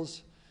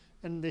coils,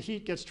 and the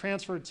heat gets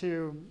transferred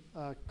to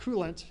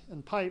coolant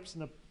and pipes,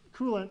 and the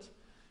coolant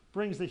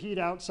brings the heat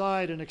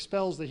outside and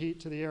expels the heat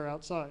to the air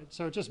outside.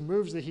 So it just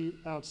moves the heat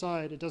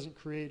outside. It doesn't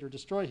create or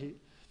destroy heat.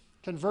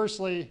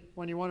 Conversely,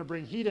 when you want to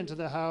bring heat into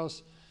the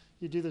house,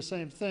 you do the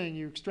same thing.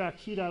 You extract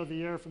heat out of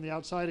the air from the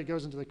outside. It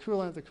goes into the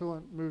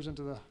coolant moves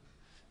into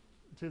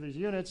these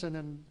units, and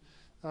then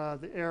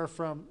the air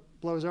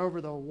blows over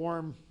the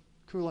warm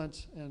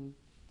coolant, and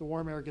the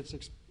warm air gets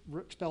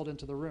expelled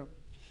into the room.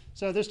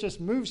 So this just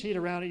moves heat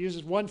around. It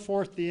uses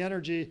 1/4 the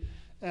energy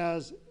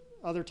as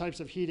other types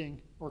of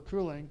heating or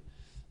cooling,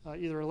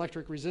 either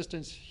electric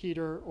resistance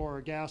heater or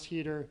a gas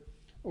heater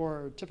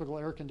or a typical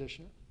air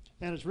conditioner.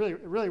 And it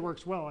really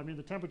works well. I mean,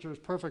 the temperature is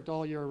perfect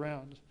all year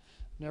round.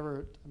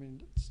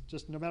 It's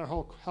just no matter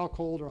how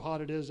cold or hot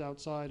it is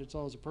outside, it's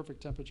always a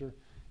perfect temperature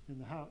in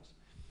the house.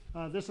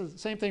 This is the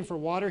same thing for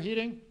water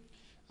heating.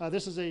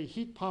 This is a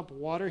heat pump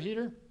water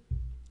heater.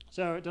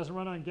 So it doesn't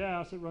run on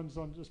gas, it runs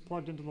on just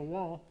plugged into the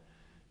wall.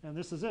 And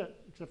this is it,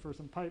 except for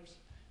some pipes.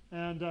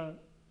 And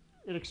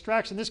it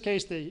extracts, in this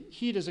case, the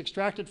heat is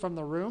extracted from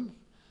the room.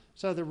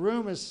 So the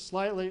room is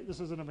this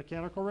isn't a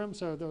mechanical room,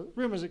 so the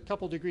room is a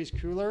couple degrees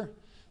cooler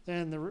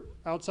than the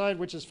outside,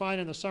 which is fine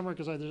in the summer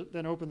because I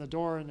then open the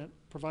door and it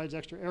provides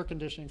extra air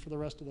conditioning for the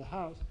rest of the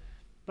house.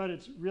 But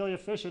it's really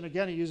efficient.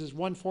 Again, it uses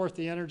 1/4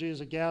 the energy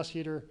as a gas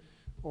heater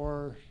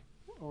or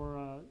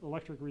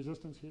electric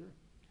resistance heater.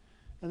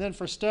 And then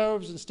for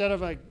stoves, instead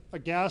of a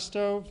gas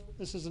stove,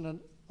 this is an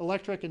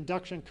electric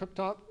induction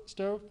cooktop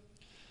stove.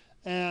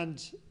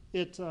 And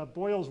it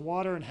boils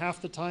water in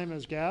half the time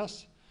as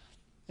gas.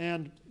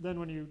 And then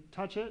when you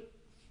touch it,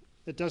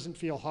 it doesn't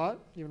feel hot,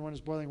 even when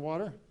it's boiling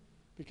water,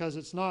 because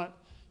it's not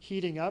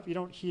heating up. You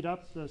don't heat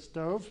up the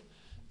stove.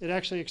 It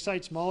actually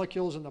excites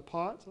molecules in the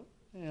pot,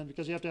 and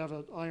because you have to have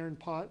an iron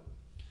pot,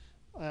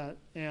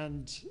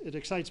 and it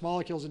excites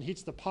molecules and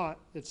heats the pot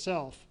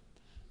itself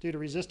due to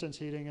resistance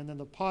heating, and then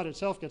the pot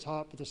itself gets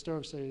hot, but the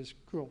stove stays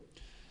cool.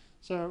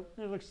 So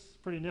it looks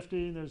pretty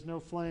nifty. There's no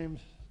flame,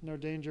 no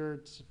danger.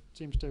 It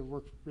seems to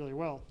work really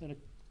well, and it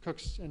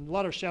cooks. And a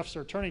lot of chefs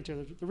are turning to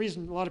it. The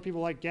reason a lot of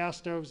people like gas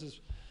stoves is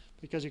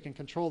because you can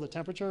control the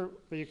temperature,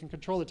 but you can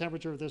control the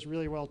temperature of this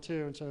really well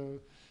too. And so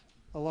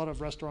a lot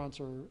of restaurants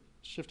are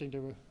shifting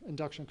to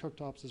induction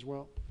cooktops as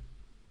well.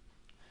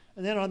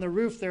 And then on the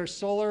roof, there's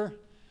solar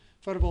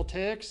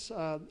photovoltaics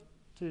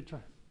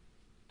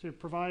to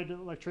provide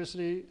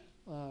electricity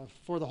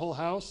for the whole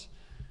house.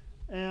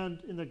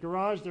 And in the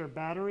garage, there are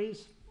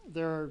batteries.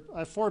 I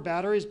have 4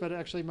 batteries, but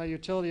actually my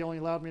utility only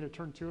allowed me to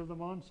turn 2 of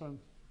them on. So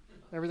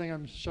everything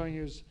I'm showing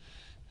you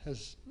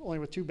has only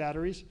with 2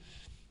 batteries.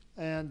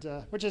 And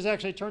which is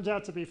actually turns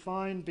out to be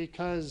fine,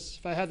 because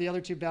if I had the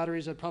other 2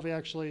 batteries, I'd probably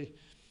actually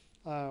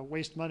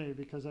waste money,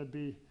 because I'd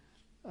be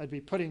I'd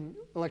be putting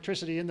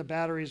electricity in the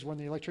batteries when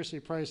the electricity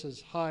price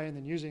is high and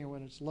then using it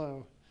when it's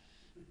low,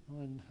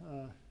 when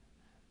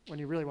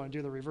you really want to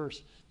do the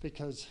reverse.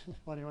 Because,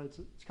 well, anyway,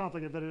 it's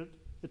complicated, but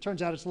it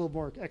turns out it's a little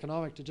more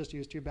economic to just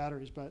use 2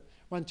 batteries. But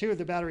when 2 of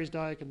the batteries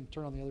die, I can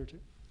turn on the other 2.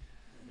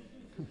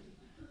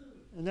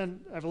 And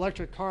then I have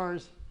electric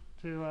cars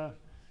to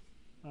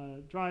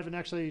drive. And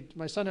actually,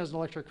 my son has an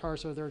electric car,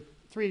 so there are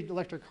 3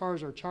 electric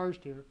cars are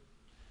charged here.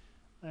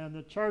 And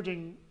the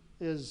charging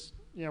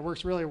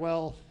works really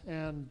well.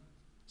 And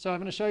so I'm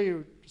going to show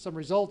you some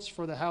results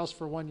for the house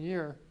for 1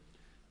 year.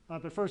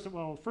 But first I'm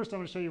going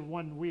to show you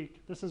 1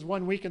 week. This is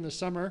 1 week in the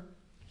summer,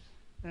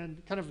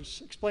 and kind of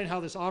explain how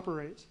this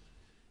operates.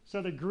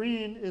 So the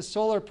green is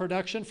solar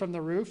production from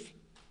the roof.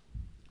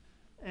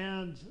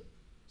 And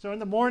so in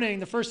the morning,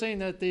 the first thing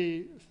that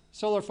the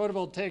solar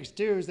photovoltaics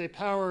do is they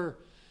power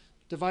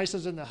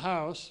devices in the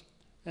house.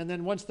 And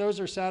then once those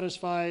are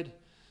satisfied,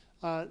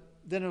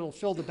 then it'll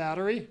fill the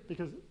battery.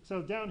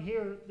 So down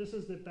here, this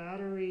is the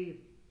battery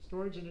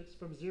storage, and it's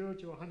from 0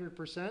 to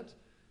 100%.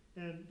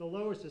 And the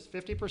lowest is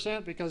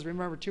 50%, because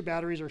remember, 2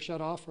 batteries are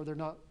shut off or they're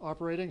not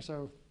operating,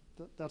 so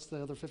that's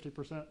the other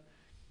 50%.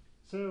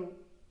 So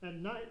at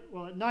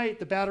night,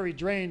 the battery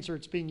drains or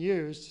it's being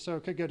used, so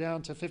it could go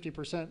down to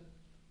 50%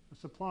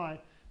 supply.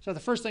 So the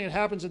first thing that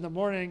happens in the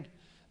morning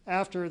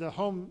after the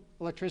home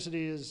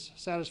electricity is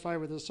satisfied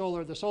with the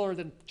solar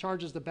then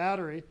charges the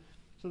battery.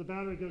 So the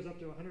battery goes up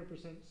to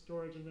 100%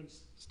 storage and then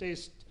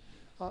stays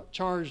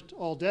charged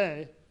all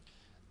day.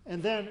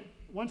 And then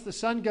once the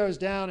sun goes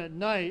down at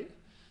night,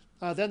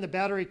 then the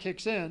battery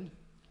kicks in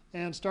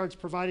and starts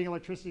providing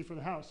electricity for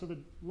the house. So the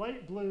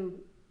light blue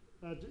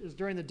is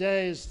during the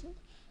day is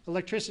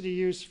electricity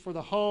use for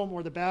the home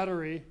or the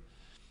battery,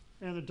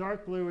 and the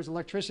dark blue is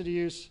electricity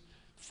use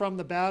from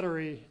the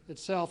battery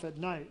itself at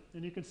night.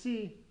 And you can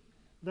see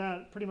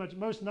that pretty much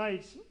most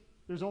nights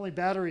there's only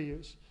battery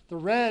use. The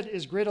red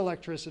is grid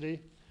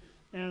electricity,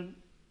 and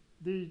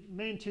the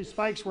main 2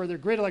 spikes where the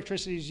grid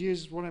electricity is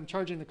used when I'm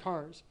charging the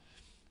cars.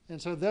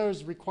 And so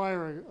those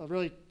require a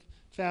really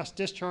fast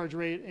discharge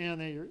rate, and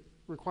they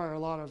require a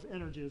lot of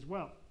energy as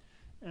well.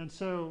 And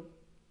so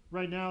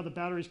right now the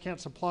batteries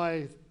can't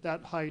supply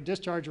that high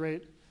discharge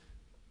rate.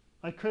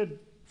 I could,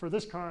 for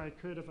this car, I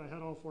could if I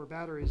had all 4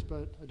 batteries,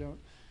 but I don't.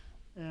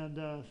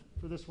 And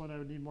for this one, I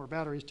would need more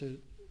batteries to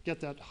get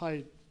that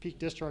high peak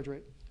discharge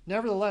rate.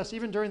 Nevertheless,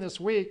 even during this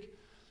week,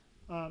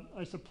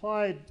 I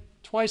supplied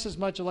twice as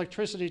much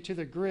electricity to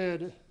the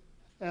grid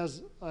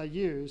as I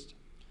used.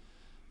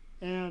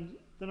 And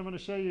then I'm going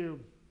to show you,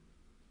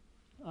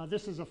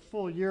 this is a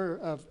full year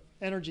of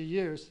energy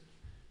use.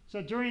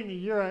 So during the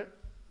year,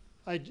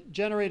 I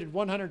generated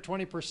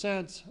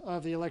 120%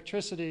 of the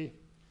electricity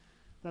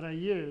that I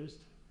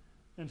used.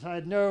 And so I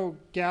had no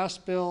gas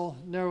bill,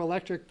 no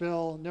electric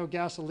bill, no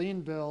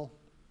gasoline bill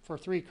for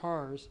 3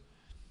 cars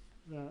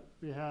that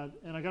we had.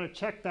 And I got a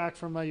check back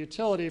from my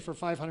utility for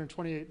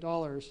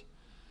 $528.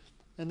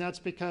 And that's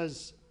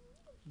because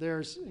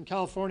there's, in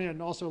California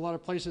and also a lot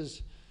of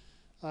places,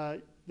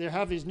 they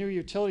have these new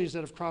utilities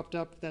that have cropped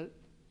up that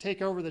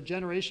take over the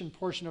generation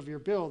portion of your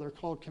bill. They're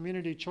called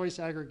community choice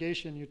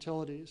aggregation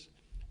utilities.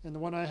 And the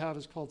one I have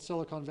is called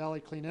Silicon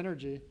Valley Clean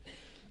Energy.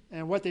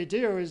 And what they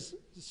do is,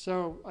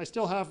 so I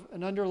still have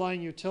an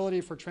underlying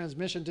utility for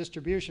transmission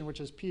distribution,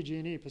 which is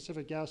PG&E,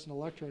 Pacific Gas and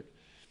Electric.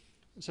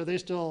 So they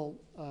still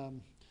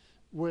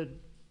would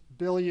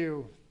bill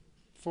you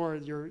for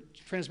your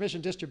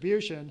transmission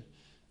distribution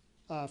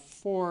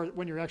for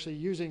when you're actually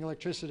using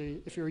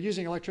electricity, if you're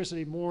using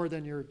electricity more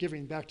than you're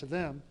giving back to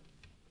them.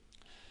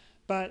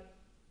 But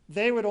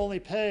they would only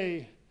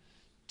pay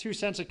 2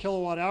 cents a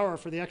kilowatt hour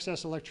for the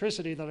excess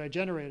electricity that I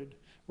generated,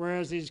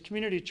 whereas these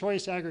community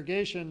choice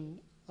aggregation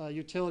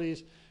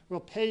utilities will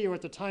pay you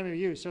at the time of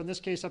use. So in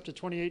this case, up to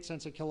 28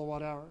 cents a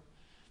kilowatt hour.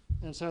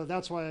 And so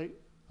that's why,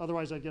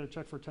 otherwise I'd get a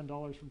check for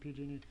 $10 from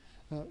PG&E.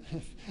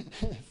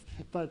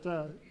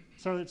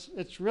 So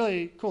it's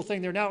really a cool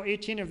thing. There are now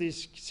 18 of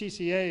these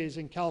CCAs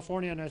in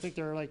California, and I think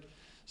there are like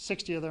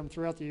 60 of them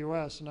throughout the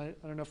US, and I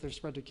don't know if they've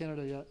spread to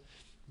Canada yet.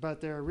 But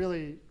they're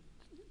really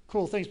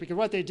cool things, because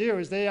what they do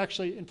is they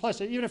actually, and plus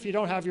even if you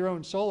don't have your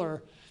own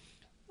solar,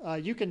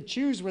 you can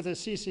choose with a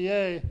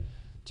CCA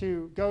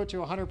to go to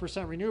 100%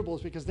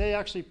 renewables, because they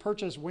actually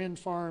purchase wind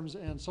farms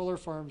and solar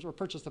farms, or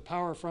purchase the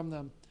power from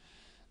them,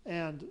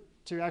 and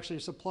to actually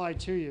supply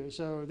to you.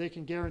 So they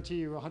can guarantee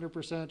you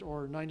 100%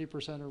 or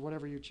 90% or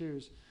whatever you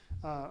choose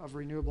of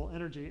renewable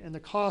energy. And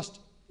the cost,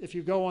 if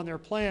you go on their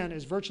plan,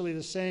 is virtually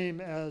the same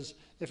as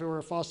if it were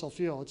a fossil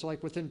fuel. It's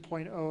like within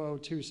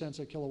 0.002 cents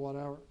a kilowatt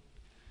hour.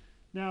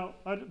 Now,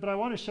 but I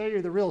want to show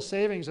you the real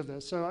savings of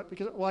this. So,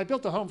 I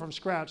built the home from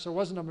scratch, so it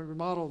wasn't a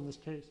remodel in this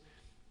case.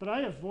 But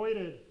I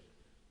avoided,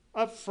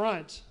 up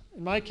front,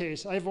 in my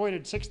case, I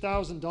avoided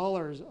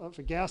 $6,000 of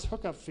a gas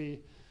hookup fee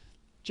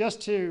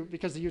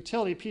because the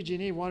utility,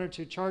 PG&E, wanted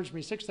to charge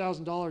me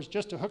 $6,000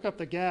 just to hook up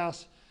the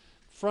gas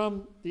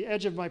from the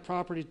edge of my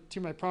property to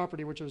my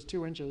property, which was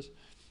 2 inches.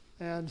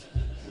 And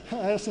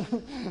I asked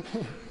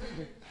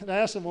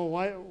them, well,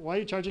 why are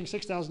you charging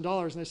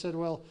 $6,000? And they said,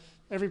 well,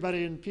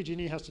 everybody in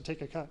PG&E has to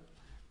take a cut.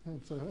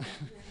 And so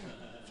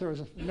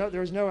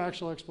there was no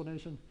actual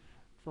explanation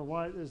for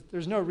why.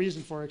 There's no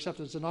reason for it except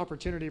it's an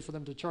opportunity for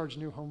them to charge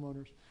new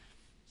homeowners.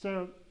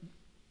 So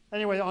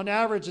anyway, on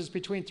average, it's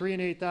between $3,000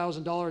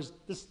 and $8,000.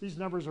 These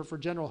numbers are for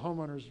general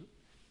homeowners.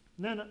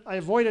 And then I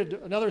avoided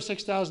another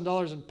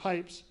 $6,000 in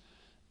pipes,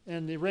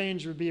 and the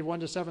range would be $1,000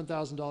 to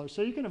 $7,000.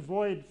 So you can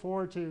avoid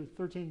 $4,000 to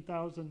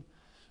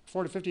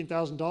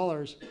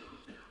 $15,000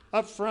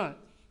 up front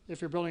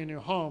if you're building a new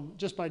home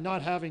just by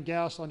not having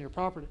gas on your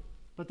property.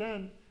 But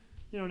then,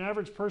 an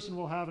average person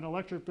will have an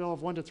electric bill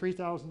of $1,000 to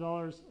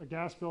 $3,000, a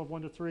gas bill of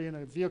 $1,000 to $3,000, and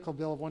a vehicle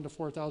bill of $1,000 to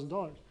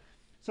 $4,000.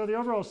 So the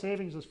overall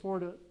savings is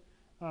 $4,000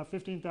 to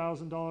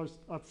 $15,000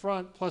 up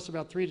front, plus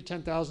about $3,000 to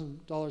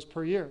 $10,000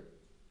 per year.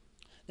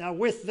 Now,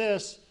 with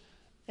this,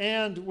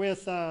 and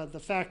with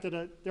the fact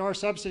that there are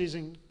subsidies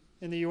in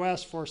the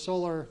U.S. for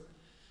solar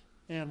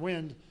and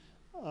wind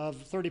of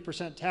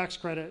 30% tax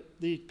credit,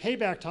 the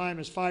payback time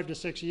is 5 to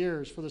 6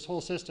 years for this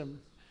whole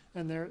system.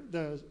 And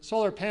the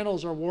solar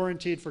panels are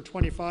warranted for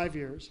 25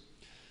 years.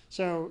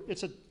 So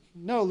it's a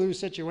no-lose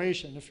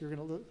situation if you're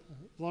going to,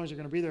 as long as you're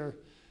going to be there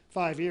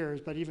 5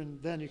 years, but even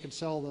then you can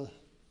sell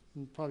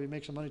and probably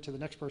make some money to the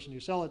next person you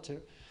sell it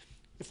to.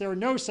 If there were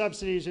no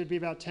subsidies, it'd be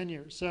about 10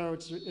 years. So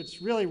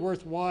it's really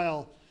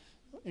worthwhile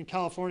in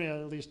California,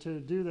 at least, to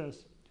do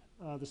this.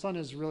 The sun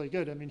is really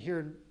good. I mean, here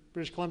in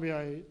British Columbia,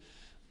 I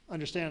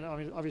understand,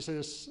 obviously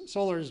this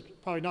solar is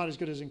probably not as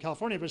good as in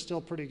California, but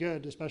still pretty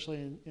good,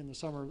 especially in the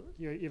summer.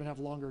 You even have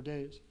longer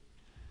days.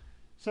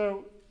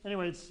 So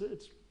anyway,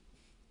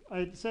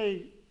 I'd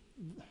say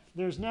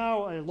there's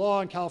now a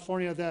law in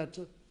California that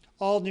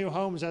all new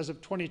homes as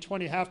of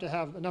 2020 have to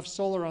have enough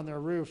solar on their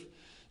roof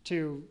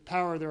to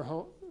power their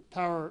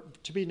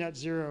to be net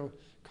zero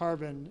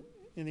carbon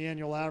in the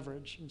annual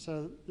average. And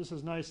so this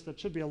is nice. That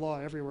should be a law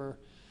everywhere.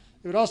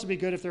 It would also be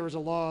good if there was a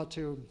law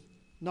to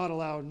not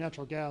allow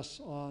natural gas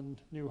on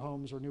new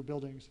homes or new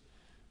buildings.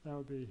 That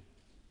would be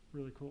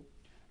really cool.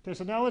 Okay,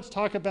 so now let's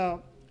talk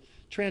about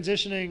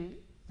transitioning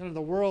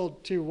the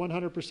world to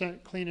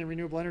 100% clean and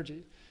renewable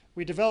energy.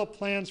 We developed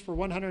plans for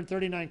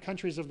 139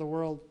 countries of the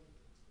world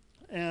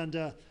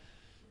and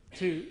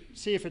to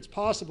see if it's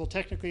possible,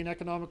 technically and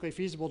economically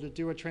feasible, to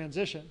do a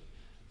transition.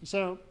 And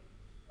so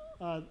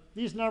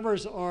these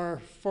numbers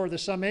are for the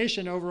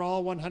summation over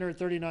all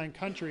 139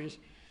 countries.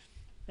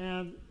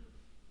 And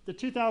the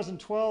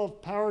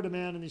 2012 power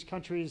demand in these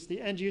countries, the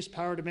end-use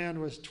power demand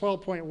was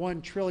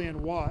 12.1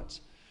 trillion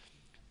watts.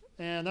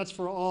 And that's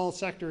for all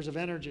sectors of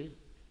energy.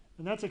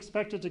 And that's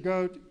expected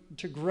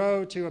to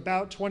grow to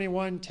about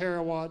 21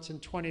 terawatts in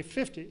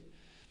 2050.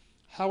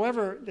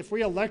 However, if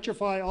we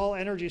electrify all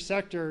energy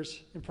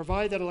sectors and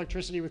provide that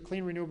electricity with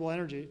clean renewable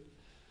energy,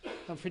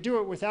 if we do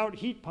it without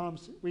heat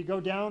pumps, we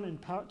go down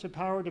to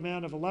power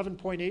demand of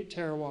 11.8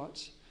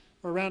 terawatts,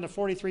 or around a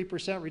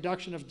 43%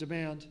 reduction of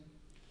demand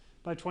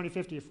by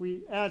 2050. If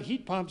we add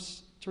heat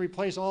pumps to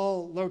replace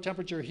all low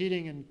temperature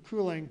heating and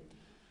cooling,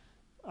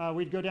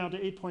 we'd go down to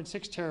 8.6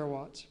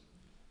 terawatts.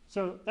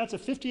 So that's a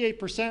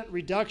 58%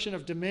 reduction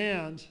of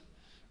demand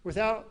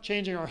without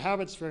changing our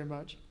habits very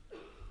much.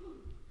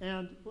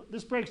 And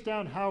this breaks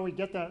down how we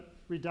get that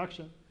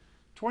reduction.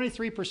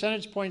 23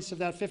 percentage points of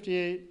that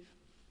 58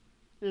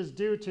 is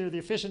due to the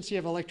efficiency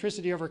of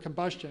electricity over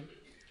combustion.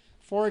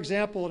 For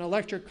example, an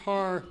electric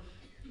car,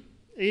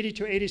 80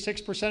 to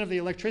 86% of the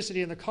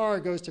electricity in the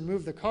car goes to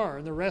move the car,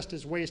 and the rest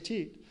is waste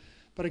heat.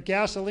 But a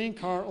gasoline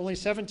car, only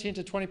 17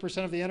 to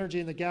 20% of the energy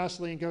in the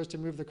gasoline goes to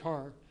move the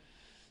car.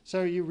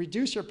 So you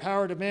reduce your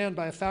power demand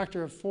by a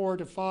factor of 4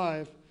 to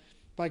 5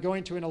 by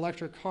going to an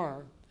electric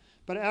car.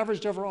 But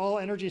averaged over all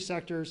energy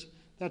sectors,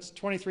 that's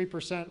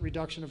 23%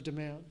 reduction of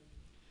demand.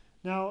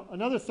 Now,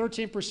 another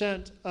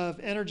 13% of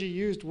energy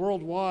used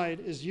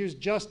worldwide is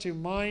used just to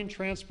mine,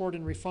 transport,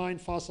 and refine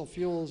fossil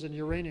fuels and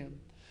uranium.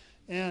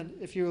 And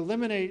if you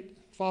eliminate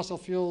fossil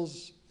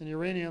fuels and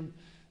uranium,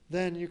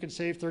 then you can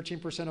save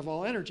 13% of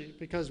all energy,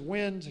 because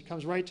wind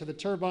comes right to the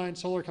turbine,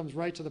 solar comes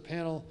right to the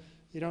panel.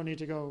 You don't need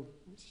to go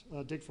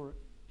dig for it.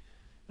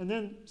 And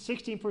then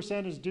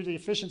 16% is due to the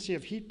efficiency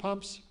of heat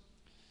pumps.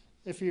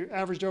 If you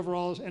averaged over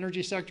all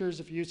energy sectors,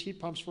 if you use heat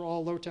pumps for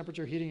all low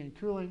temperature heating and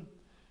cooling.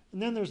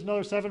 And then there's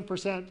another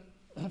 7%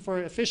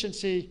 for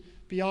efficiency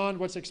beyond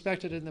what's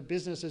expected in the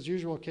business as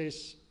usual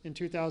case in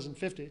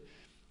 2050.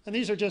 And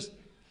these are just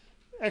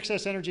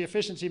excess energy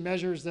efficiency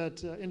measures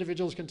that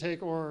individuals can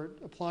take, or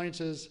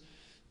appliances,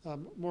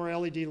 more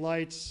LED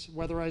lights,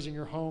 weatherizing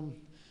your home,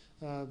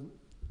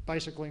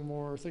 bicycling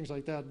more, things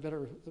like that,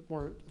 better,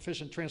 more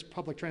efficient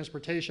public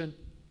transportation.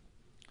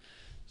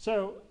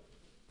 So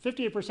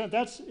 58%,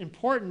 that's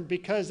important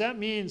because that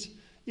means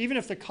even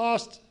if the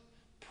cost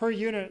per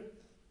unit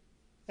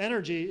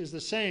energy is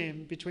the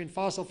same between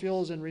fossil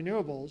fuels and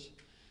renewables,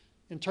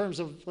 in terms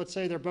of, let's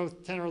say they're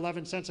both 10 or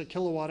 11 cents a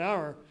kilowatt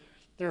hour,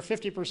 there are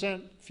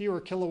 50%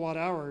 fewer kilowatt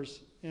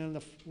hours in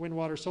the wind,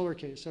 water, solar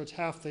case. So it's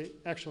half the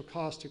actual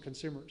cost to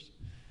consumers.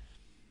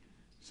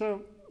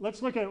 So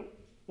let's look at,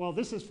 well,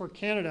 this is for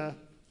Canada.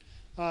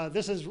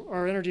 This is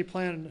our energy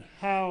plan,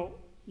 how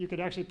you could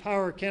actually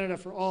power Canada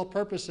for all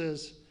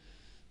purposes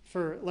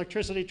for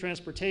electricity,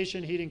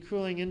 transportation, heating,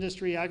 cooling,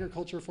 industry,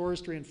 agriculture,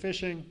 forestry, and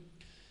fishing.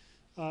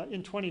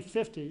 In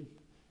 2050,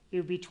 it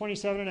would be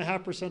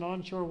 27.5%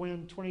 onshore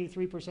wind,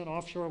 23%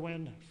 offshore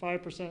wind,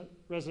 5%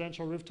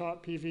 residential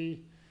rooftop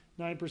PV,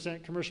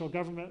 9% commercial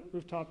government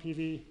rooftop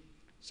PV,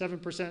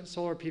 7%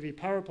 solar PV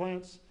power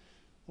plants,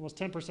 almost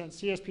 10%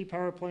 CSP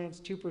power plants,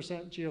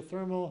 2%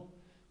 geothermal,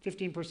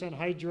 15%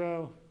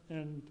 hydro,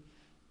 and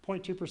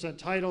 0.2%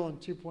 tidal, and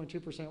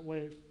 2.2%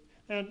 wave.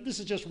 And this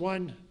is just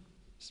one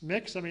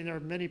mix. I mean, there are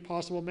many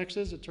possible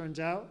mixes, it turns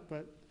out,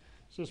 but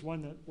it's just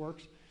one that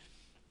works.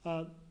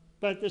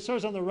 But it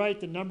shows on the right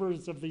the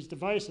numbers of these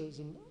devices,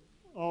 and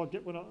I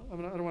don't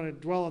want to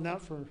dwell on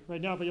that for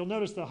right now, but you'll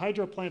notice the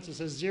hydro plants, it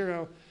says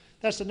 0.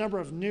 That's the number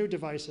of new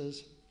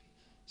devices,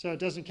 so it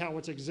doesn't count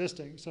what's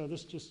existing. So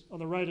this just, on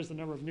the right is the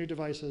number of new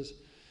devices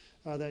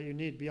that you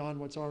need beyond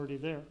what's already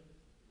there.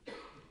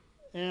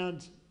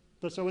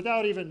 But so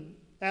without even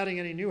adding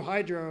any new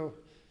hydro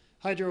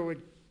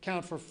would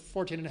count for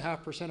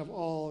 14.5% of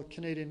all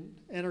Canadian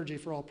energy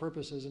for all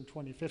purposes in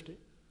 2050.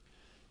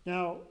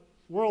 Now,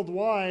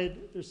 worldwide,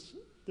 this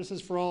is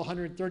for all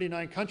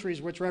 139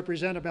 countries, which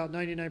represent about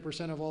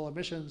 99% of all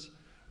emissions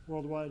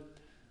worldwide.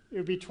 It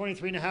would be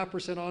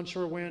 23.5%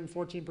 onshore wind,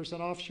 14%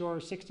 offshore,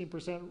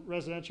 16%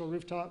 residential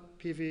rooftop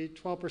PV,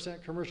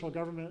 12% commercial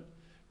government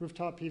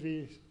rooftop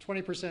PV,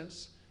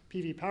 20%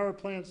 PV power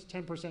plants,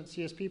 10%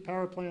 CSP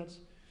power plants,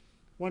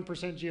 1%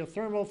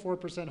 geothermal,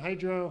 4%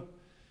 hydro,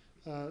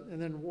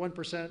 and then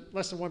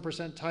less than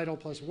 1% tidal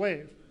plus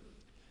wave.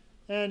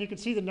 And you can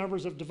see the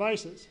numbers of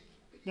devices.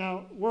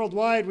 Now,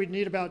 worldwide, we'd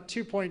need about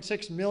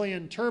 2.6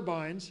 million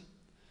turbines.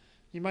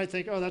 You might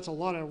think, oh, that's a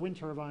lot of wind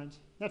turbines.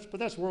 But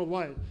that's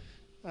worldwide.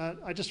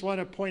 I just want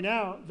to point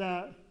out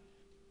that,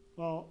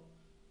 well,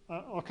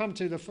 I'll come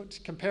to the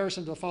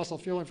comparison to the fossil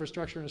fuel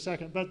infrastructure in a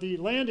second, but the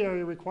land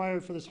area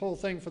required for this whole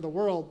thing for the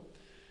world,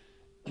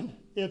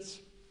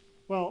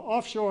 well,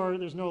 offshore,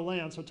 there's no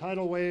land, so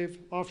tidal wave,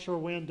 offshore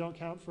wind don't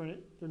count for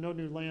it. There's no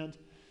new land.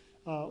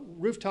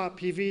 Rooftop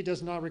PV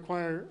does not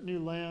require new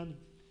land.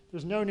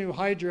 There's no new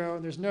hydro,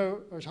 and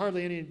there's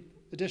hardly any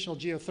additional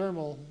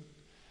geothermal.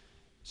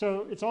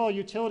 So it's all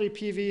utility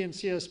PV and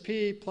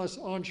CSP plus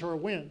onshore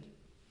wind.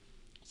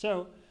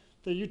 So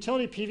the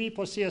utility PV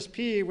plus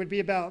CSP would be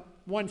about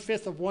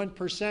 1/5 of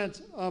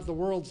 1% of the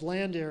world's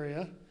land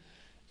area.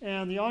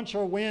 And the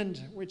onshore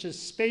wind, which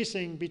is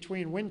spacing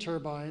between wind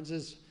turbines,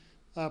 is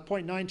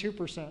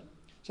 0.92%.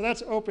 So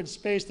that's open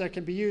space that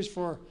can be used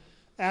for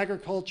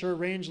agriculture,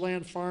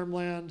 rangeland,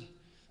 farmland,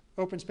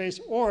 open space,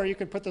 or you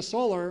can put the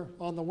solar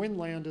on the wind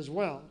land as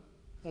well.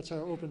 That's how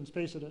open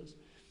space it is.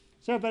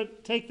 So,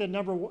 but take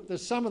the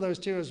sum of those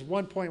two is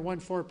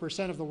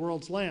 1.14% of the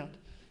world's land.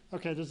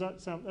 Okay,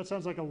 that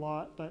sounds like a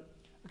lot, but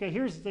okay,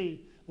 here's the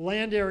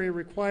land area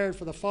required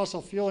for the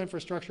fossil fuel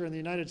infrastructure in the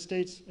United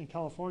States and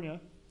California.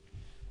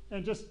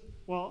 And just,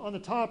 well, on the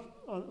top,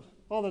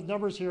 all the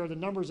numbers here are the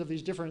numbers of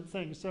these different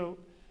things. So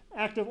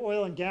active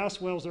oil and gas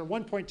wells, there are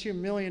 1.2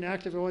 million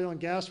active oil and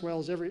gas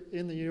wells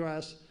in the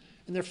US,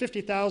 and there are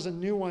 50,000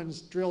 new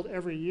ones drilled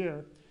every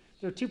year.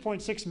 There are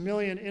 2.6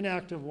 million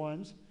inactive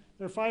ones.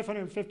 There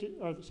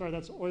are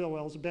that's oil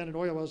wells, abandoned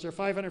oil wells. There are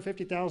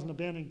 550,000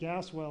 abandoned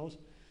gas wells,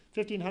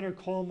 1,500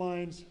 coal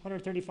mines,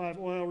 135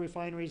 oil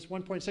refineries,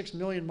 1.6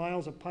 million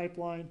miles of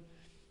pipeline,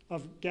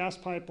 of gas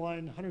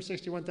pipeline,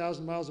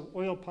 161,000 miles of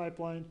oil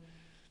pipeline,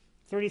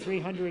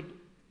 3,300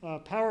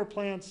 power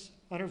plants,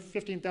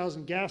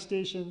 115,000 gas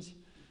stations,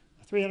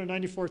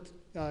 394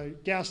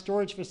 gas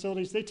storage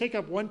facilities. They take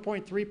up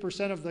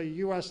 1.3% of the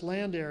US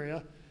land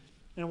area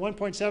and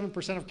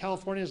 1.7% of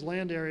California's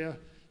land area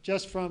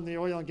just from the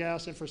oil and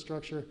gas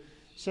infrastructure.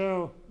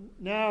 So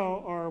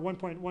now our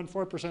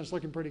 1.14% is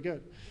looking pretty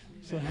good.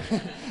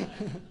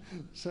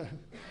 So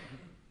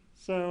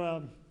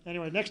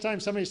anyway, next time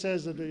somebody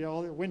says that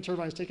all the wind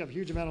turbines take up a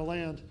huge amount of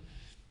land,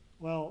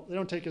 well, they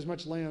don't take as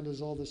much land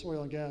as all this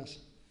oil and gas.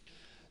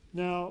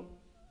 Now,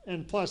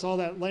 and plus all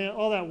that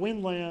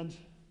wind land,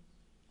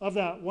 of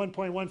that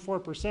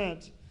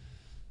 1.14%,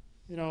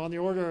 on the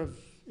order of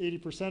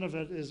 80% of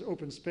it is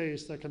open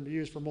space that can be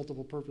used for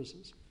multiple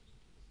purposes.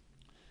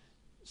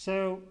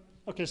 So,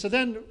 okay, so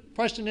then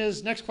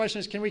next question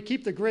is, can we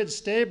keep the grid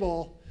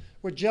stable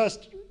with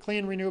just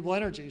clean renewable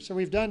energy? So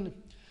we've done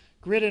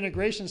grid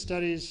integration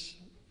studies.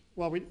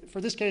 Well,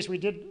 for this case, we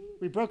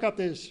broke up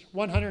these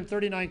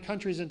 139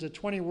 countries into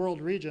 20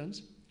 world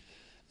regions,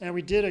 and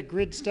we did a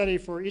grid study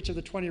for each of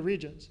the 20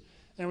 regions.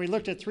 And we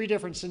looked at 3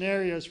 different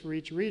scenarios for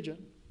each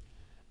region.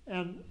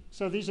 And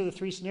so these are the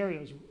 3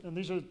 scenarios, and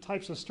these are the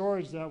types of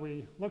storage that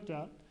we looked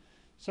at.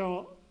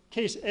 So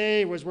case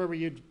A was where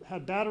we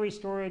had battery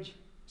storage,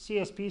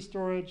 CSP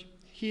storage,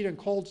 heat and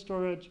cold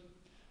storage,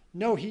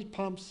 no heat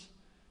pumps,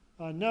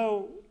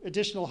 no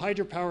additional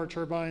hydropower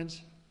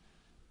turbines,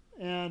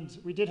 and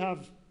we did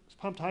have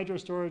pumped hydro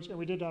storage, and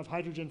we did have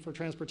hydrogen for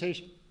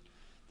transportation.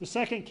 The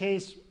second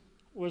case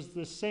was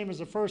the same as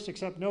the first,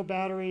 except no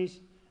batteries,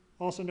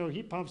 also no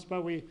heat pumps,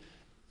 but we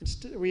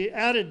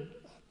added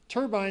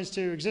turbines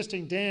to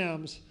existing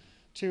dams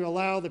to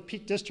allow the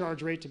peak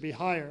discharge rate to be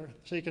higher.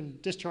 So you can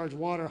discharge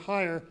water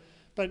higher,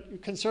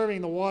 but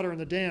conserving the water in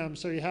the dam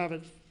so you have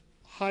it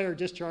higher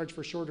discharge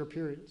for shorter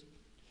periods.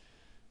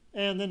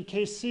 And then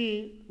case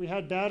C, we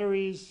had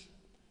batteries,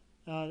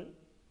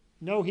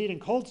 no heat and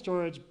cold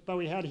storage, but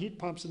we had heat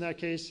pumps in that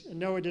case and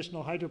no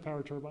additional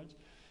hydropower turbines.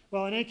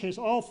 Well, in any case,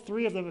 all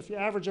three of them, if you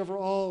average over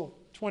all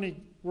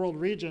 20 world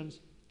regions,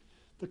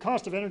 the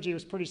cost of energy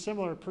was pretty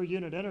similar per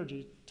unit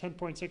energy,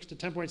 10.6 to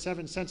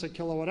 10.7 cents a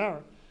kilowatt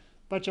hour.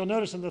 But you'll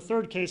notice in the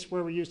third case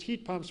where we used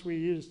heat pumps, we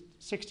used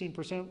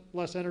 16%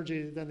 less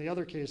energy than the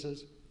other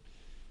cases.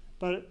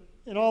 But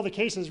in all the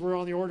cases, we're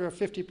on the order of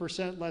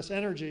 50% less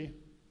energy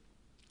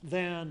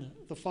than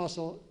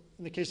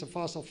in the case of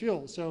fossil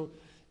fuels. So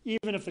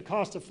even if the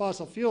cost of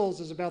fossil fuels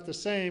is about the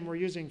same, we're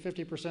using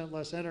 50%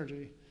 less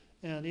energy,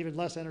 and even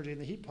less energy in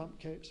the heat pump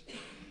case.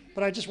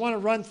 But I just want to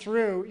run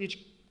through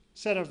each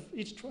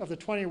of the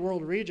 20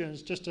 world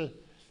regions just to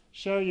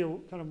show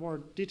you kind of more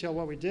detail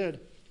what we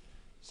did.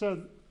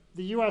 So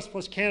the US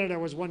plus Canada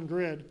was one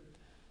grid,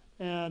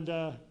 and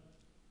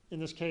in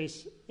this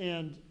case,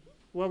 and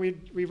well,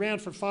 we ran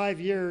for 5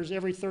 years,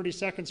 every 30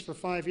 seconds for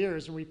 5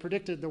 years, and we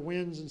predicted the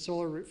winds and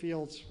solar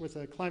fields with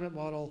a climate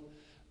model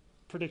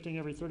predicting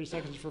every 30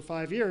 seconds for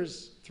 5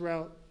 years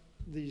throughout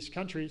these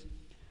countries.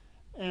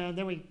 And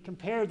then we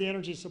compared the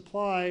energy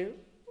supply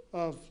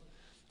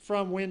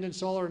from wind and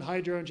solar and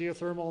hydro and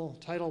geothermal,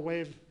 tidal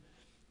wave,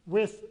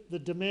 with the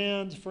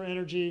demand for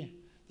energy,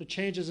 the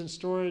changes in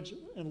storage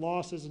and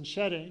losses and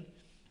shedding.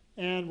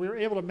 And we were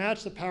able to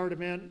match the power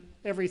demand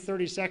every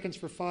 30 seconds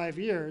for 5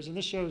 years. And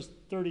this shows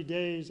 30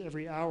 days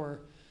every hour,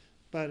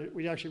 but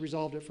we actually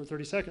resolved it for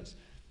 30 seconds.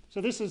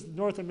 So this is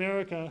North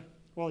America,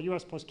 well,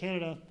 US plus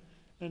Canada.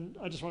 And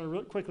I just want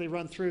to quickly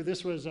run through.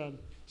 This was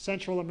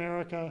Central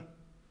America,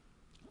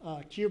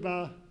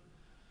 Cuba,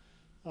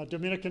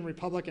 Dominican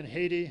Republic, and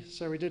Haiti.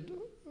 So we did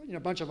a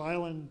bunch of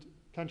island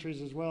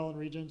countries as well and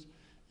regions.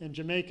 And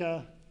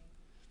Jamaica,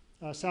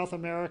 South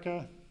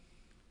America,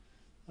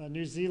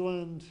 New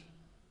Zealand,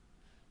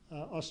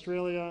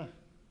 Australia,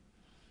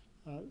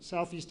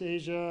 Southeast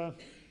Asia,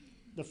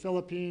 the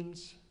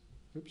Philippines,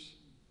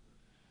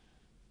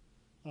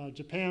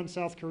 Japan,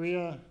 South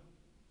Korea,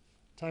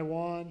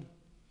 Taiwan,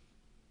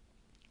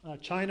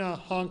 China,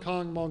 Hong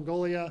Kong,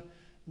 Mongolia,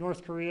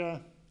 North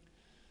Korea,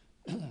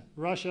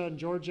 Russia and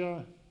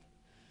Georgia,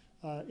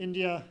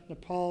 India,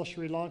 Nepal,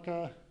 Sri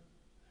Lanka,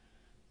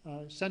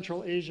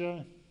 Central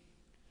Asia,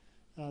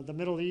 the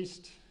Middle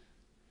East,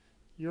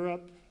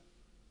 Europe,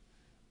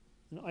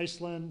 and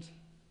Iceland,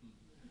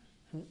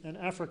 and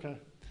Africa.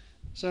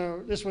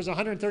 So this was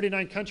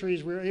 139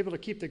 countries. We were able to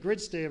keep the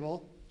grid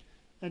stable.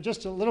 And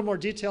just a little more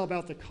detail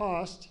about the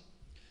cost.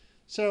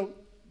 So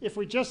if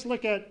we just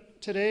look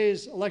at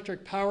today's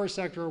electric power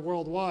sector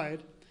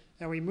worldwide,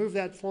 and we move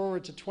that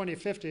forward to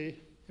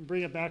 2050 and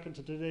bring it back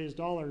into today's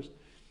dollars,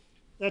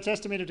 that's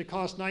estimated to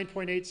cost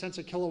 9.8 cents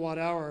a kilowatt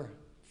hour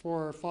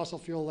for fossil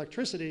fuel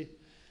electricity.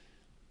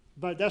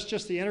 But that's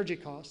just the energy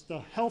cost. The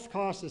health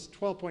cost is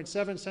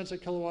 12.7 cents a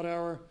kilowatt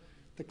hour.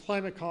 The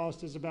climate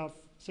cost is about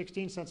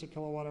 16 cents a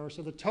kilowatt hour.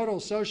 So the total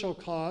social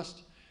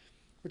cost,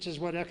 which is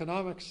what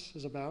economics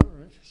is about,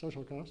 right?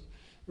 Social cost,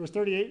 it was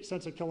 38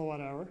 cents a kilowatt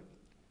hour.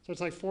 So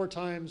it's like 4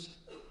 times,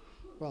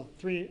 well,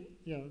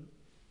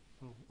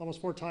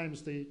 almost 4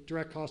 times the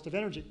direct cost of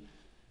energy.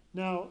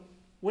 Now,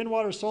 wind,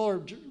 water,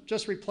 solar,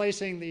 just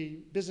replacing the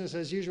business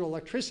as usual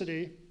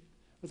electricity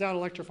without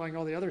electrifying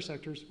all the other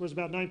sectors, was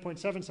about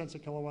 9.7 cents a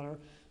kilowatt hour.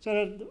 So it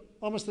had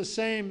almost the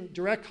same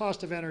direct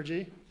cost of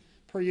energy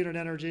per unit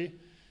energy,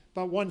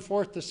 but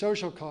 1/4 the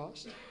social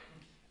cost.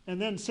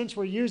 And then since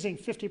we're using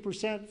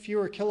 50%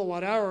 fewer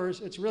kilowatt hours,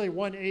 it's really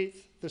 1/8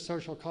 the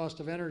social cost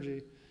of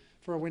energy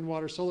for a wind,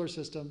 water, solar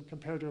system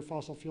compared to a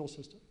fossil fuel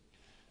system.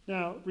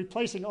 Now,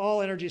 replacing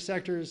all energy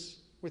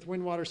sectors with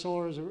wind, water,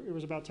 solar, it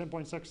was about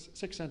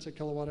 10.6 cents a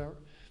kilowatt hour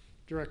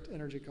direct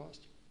energy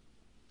cost.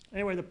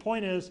 Anyway, the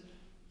point is,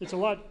 it's a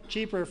lot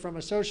cheaper from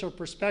a social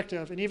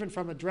perspective and even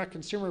from a direct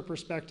consumer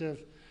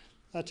perspective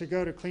to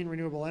go to clean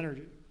renewable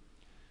energy.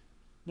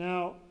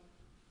 Now,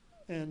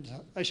 and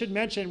I should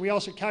mention, we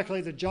also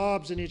calculate the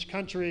jobs in each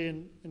country.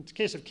 And in the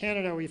case of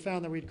Canada, we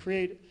found that we'd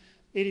create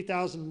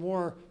 80,000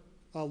 more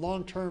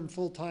long-term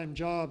full-time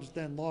jobs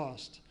than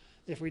lost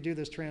if we do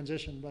this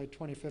transition by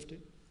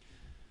 2050.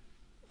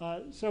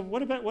 So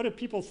what do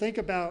people think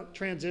about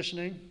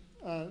transitioning?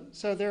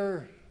 So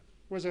there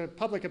was a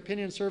public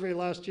opinion survey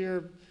last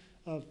year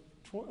of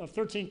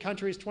 13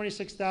 countries,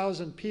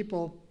 26,000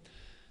 people,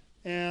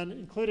 and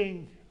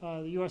including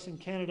the US and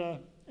Canada.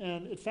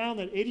 And it found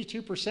that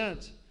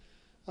 82%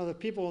 of the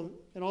people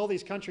in all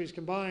these countries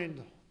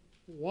combined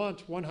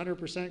want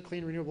 100%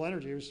 clean renewable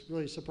energy. It was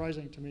really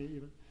surprising to me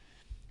even.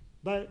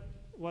 But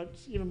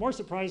what's even more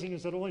surprising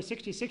is that only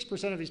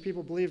 66% of these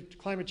people believe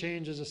climate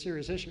change is a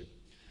serious issue.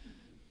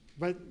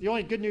 But the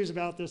only good news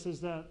about this is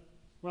that,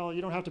 well,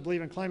 you don't have to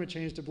believe in climate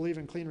change to believe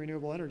in clean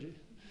renewable energy,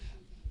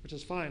 which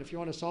is fine. If you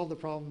want to solve the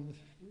problem,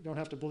 you don't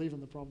have to believe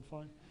in the problem,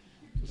 fine.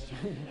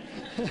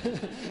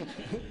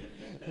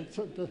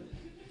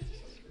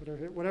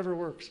 Whatever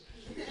works.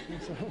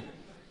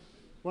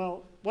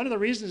 Well, one of the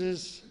reasons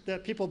is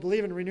that people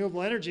believe in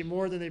renewable energy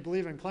more than they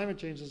believe in climate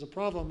change as a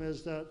problem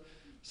is that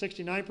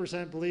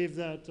 69% believe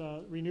that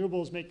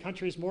renewables make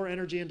countries more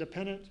energy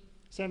independent.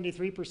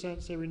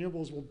 73% say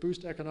renewables will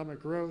boost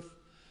economic growth.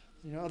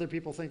 Other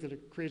people think that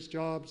it creates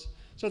jobs.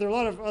 So there are a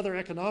lot of other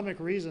economic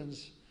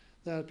reasons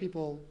that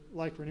people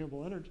like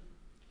renewable energy.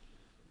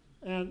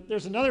 And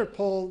there's another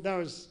poll that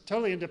was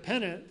totally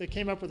independent that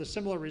came up with a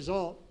similar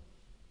result.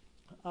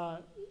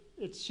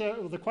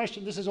 The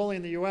question, this is only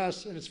in the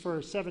US and it's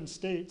for 7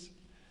 states. It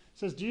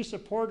says, do you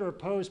support or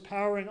oppose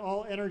powering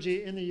all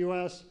energy in the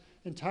US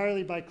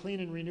entirely by clean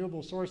and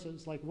renewable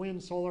sources like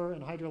wind, solar,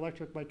 and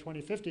hydroelectric by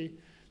 2050?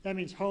 That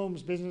means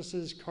homes,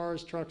 businesses,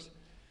 cars, trucks.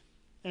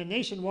 And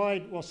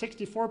nationwide, well,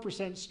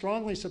 64%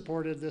 strongly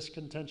supported this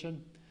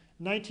contention,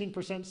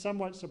 19%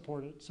 somewhat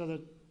supported. So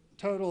the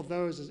total of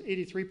those is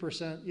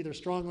 83% either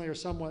strongly or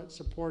somewhat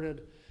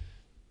supported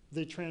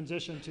the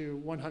transition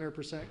to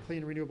 100%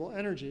 clean renewable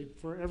energy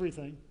for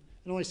everything.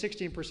 And only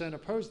 16%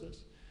 opposed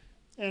this.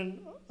 And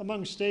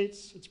among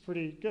states, it's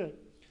pretty good.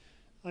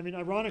 I mean,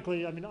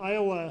 ironically,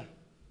 Iowa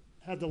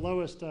had the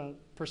lowest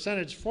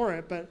percentage for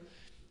it, but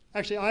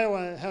actually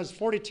Iowa has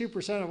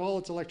 42% of all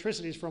its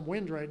electricity is from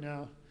wind right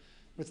now.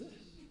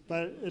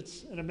 But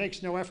it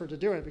makes no effort to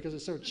do it because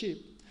it's so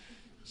cheap.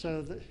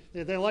 So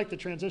they like the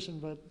transition,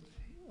 but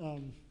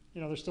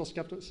they're still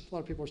skeptical. A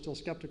lot of people are still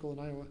skeptical in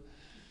Iowa.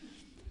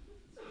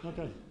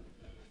 Okay,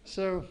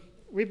 so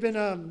we've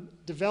been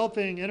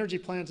developing energy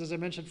plans, as I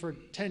mentioned, for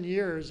 10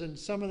 years, and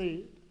some of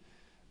the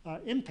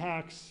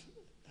impacts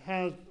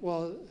have,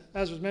 well,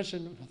 as was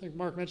mentioned, I think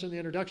Mark mentioned in the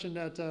introduction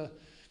that there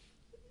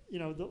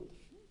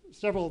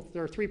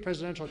are 3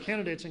 presidential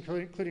candidates,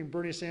 including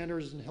Bernie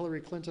Sanders and Hillary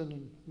Clinton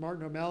and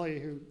Martin O'Malley,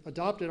 who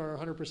adopted our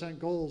 100%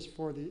 goals as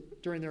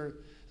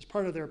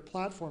part of their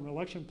platform,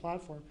 election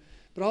platform.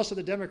 But also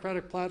the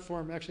Democratic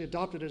platform actually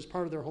adopted it as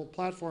part of their whole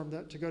platform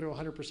to go to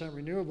 100%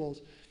 renewables.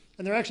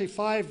 And there are actually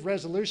 5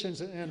 resolutions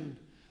and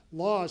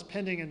laws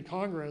pending in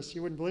Congress,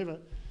 you wouldn't believe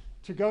it,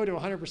 to go to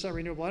 100%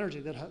 renewable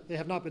energy that they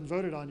have not been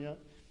voted on yet.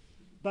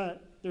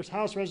 But there's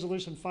House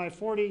Resolution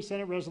 540,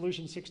 Senate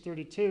Resolution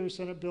 632,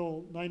 Senate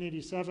Bill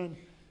 987,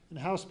 and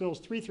House Bills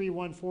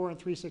 3314 and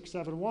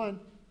 3671.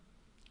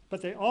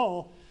 But they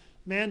all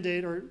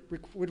mandate or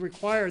would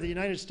require the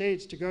United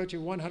States to go to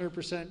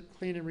 100%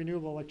 clean and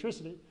renewable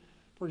electricity.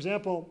 For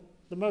example,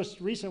 the most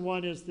recent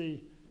one is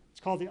it's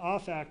called the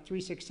OFF Act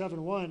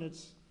 3671.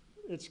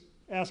 It's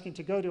asking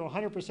to go to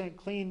 100%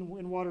 clean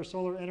wind, water,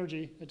 solar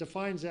energy. It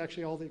defines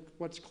actually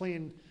what's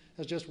clean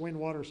as just wind,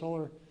 water,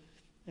 solar,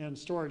 and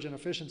storage and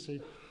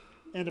efficiency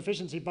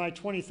by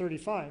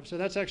 2035. So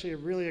that's actually a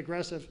really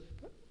aggressive,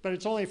 but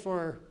it's only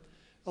for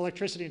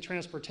electricity and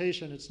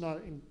transportation. It's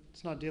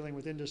not dealing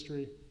with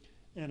industry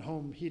and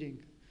home heating.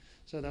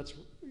 So that's,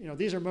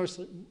 these are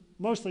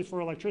mostly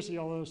for electricity,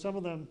 although some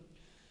of them,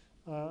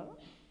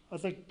 I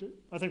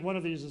think one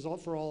of these is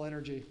for all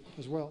energy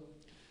as well.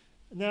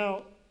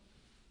 Now,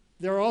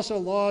 there are also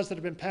laws that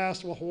have been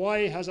passed. Well,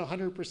 Hawaii has a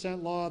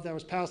 100% law that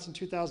was passed in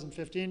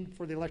 2015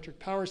 for the electric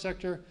power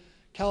sector.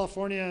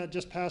 California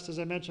just passed, as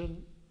I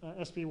mentioned,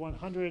 SB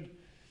 100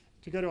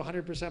 to go to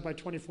 100% by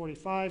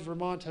 2045.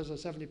 Vermont has a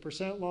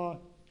 75% law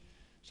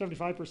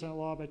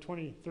by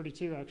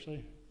 2032,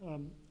 actually.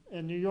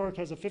 And New York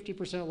has a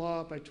 50%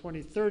 law by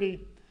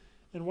 2030.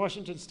 And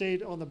Washington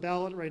State on the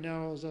ballot right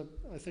now is,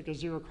 I think, a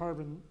zero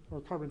carbon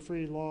or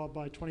carbon-free law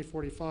by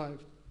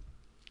 2045.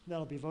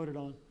 That'll be voted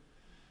on.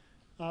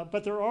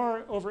 But there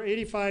are over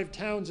 85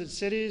 towns and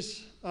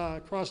cities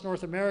across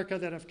North America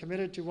that have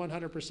committed to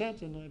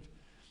 100%, and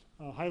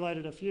I've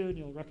highlighted a few, and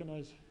you'll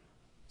recognize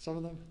some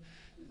of them.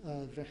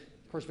 Of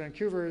course,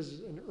 Vancouver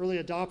is an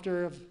early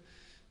adopter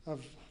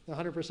of the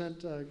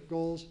 100%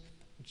 goals,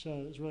 which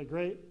is really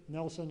great.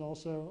 Nelson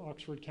also,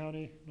 Oxford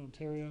County in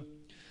Ontario.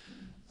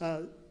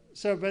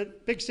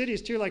 But big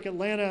cities too, like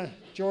Atlanta,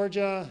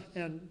 Georgia,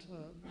 and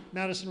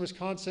Madison,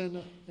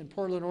 Wisconsin, and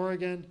Portland,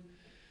 Oregon,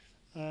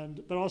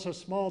 but also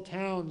small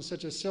towns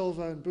such as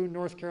Silva and Boone,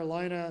 North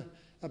Carolina,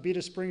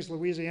 Abita Springs,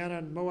 Louisiana,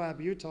 and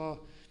Moab, Utah.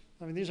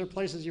 I mean, these are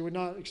places you would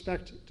not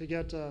expect to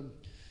get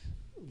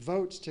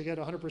votes to get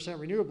 100%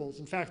 renewables.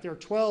 In fact, there are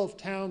 12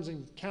 towns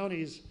and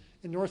counties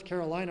in North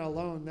Carolina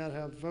alone that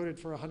have voted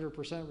for 100%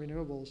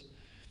 renewables.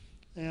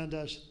 And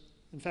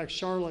in fact,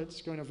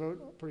 Charlotte's going to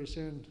vote pretty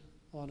soon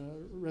on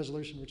a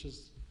resolution, which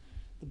is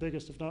the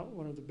biggest, if not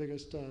one of the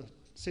biggest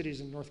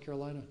cities in North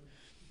Carolina.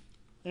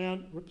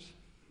 And, whoops.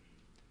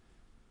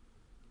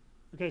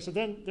 Okay, so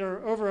then there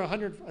are over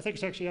 100, I think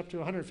it's actually up to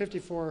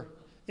 154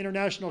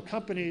 international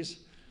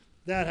companies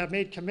that have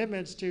made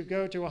commitments to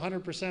go to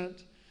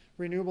 100%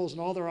 renewables in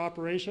all their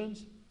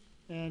operations.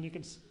 And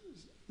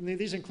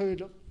these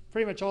include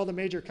pretty much all the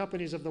major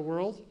companies of the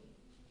world.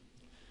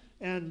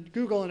 And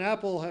Google and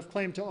Apple have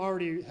claimed to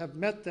already have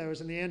met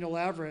those in the annual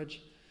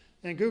average.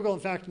 And Google, in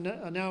fact,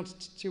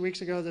 announced 2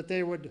 weeks ago that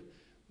they would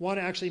want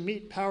to actually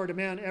meet power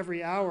demand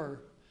every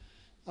hour.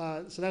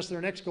 So that's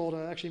their next goal, to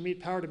actually meet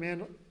power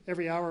demand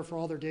every hour for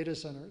all their data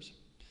centers.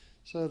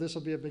 So this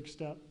will be a big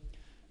step.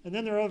 And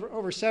then there are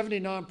over 70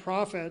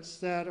 nonprofits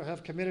that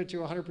have committed to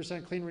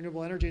 100% clean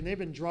renewable energy, and they've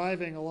been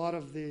driving a lot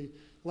of the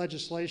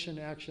legislation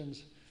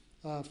actions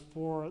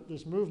for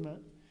this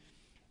movement.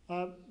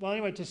 Well,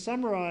 anyway, to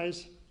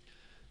summarize,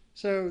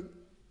 so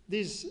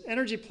these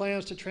energy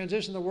plans to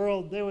transition the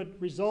world, they would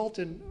result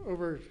in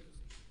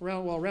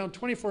around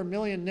 24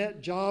 million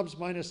net jobs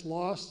minus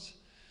lost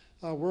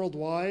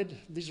worldwide.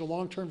 These are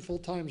long-term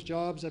full-time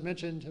jobs. I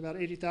mentioned about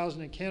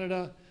 80,000 in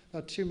Canada,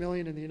 about 2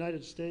 million in the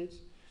United States.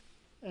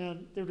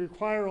 And they would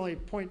require only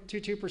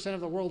 0.22%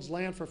 of the world's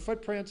land for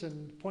footprints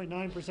and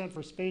 0.9%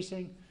 for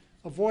spacing,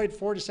 avoid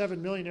 4 to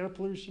 7 million air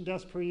pollution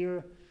deaths per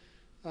year,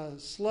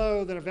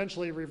 slow, then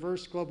eventually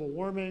reverse global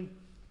warming.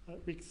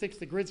 We think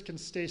the grids can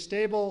stay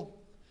stable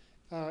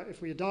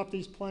if we adopt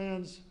these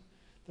plans.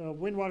 The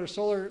wind, water,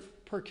 solar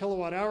per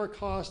kilowatt hour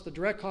cost, the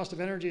direct cost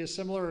of energy is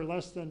similar or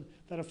less than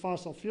that of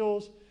fossil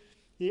fuels.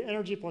 The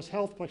energy plus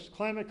health plus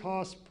climate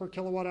costs per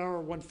kilowatt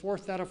hour,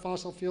 1/4 that of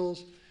fossil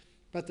fuels.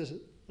 But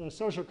the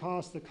social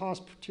cost, the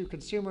cost to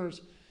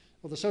consumers,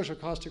 well, the social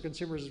cost to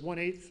consumers is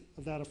 1/8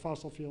 of that of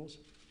fossil fuels.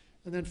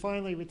 And then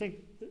finally, we think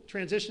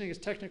transitioning is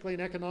technically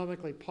and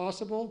economically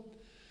possible.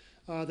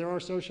 There are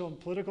social and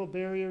political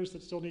barriers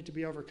that still need to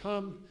be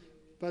overcome,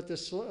 but the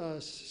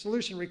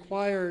solution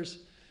requires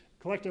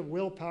collective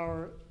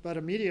willpower, but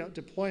immediate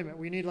deployment.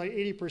 We need like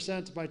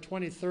 80% by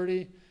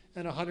 2030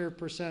 and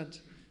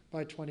 100%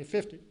 by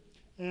 2050.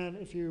 And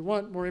if you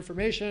want more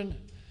information,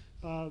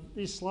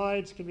 these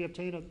slides can be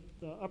obtained at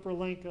the upper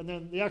link, and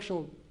then the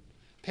actual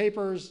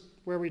papers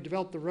where we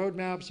developed the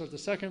roadmaps are at the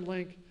second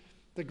link.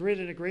 The grid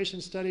integration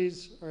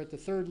studies are at the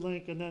third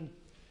link, and then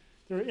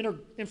there are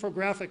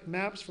infographic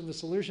maps from the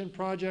Solution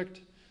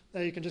Project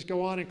that you can just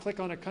go on and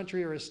click on a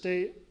country or a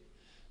state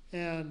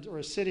or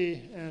a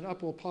city, and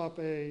up will pop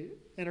a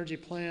energy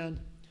plan.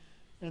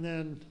 And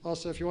then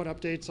also, if you want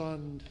updates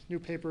on new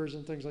papers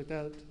and things like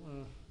that,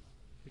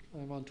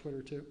 I'm on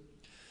Twitter too.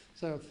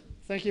 So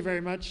thank you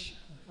very much.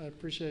 I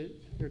appreciate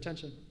your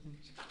attention.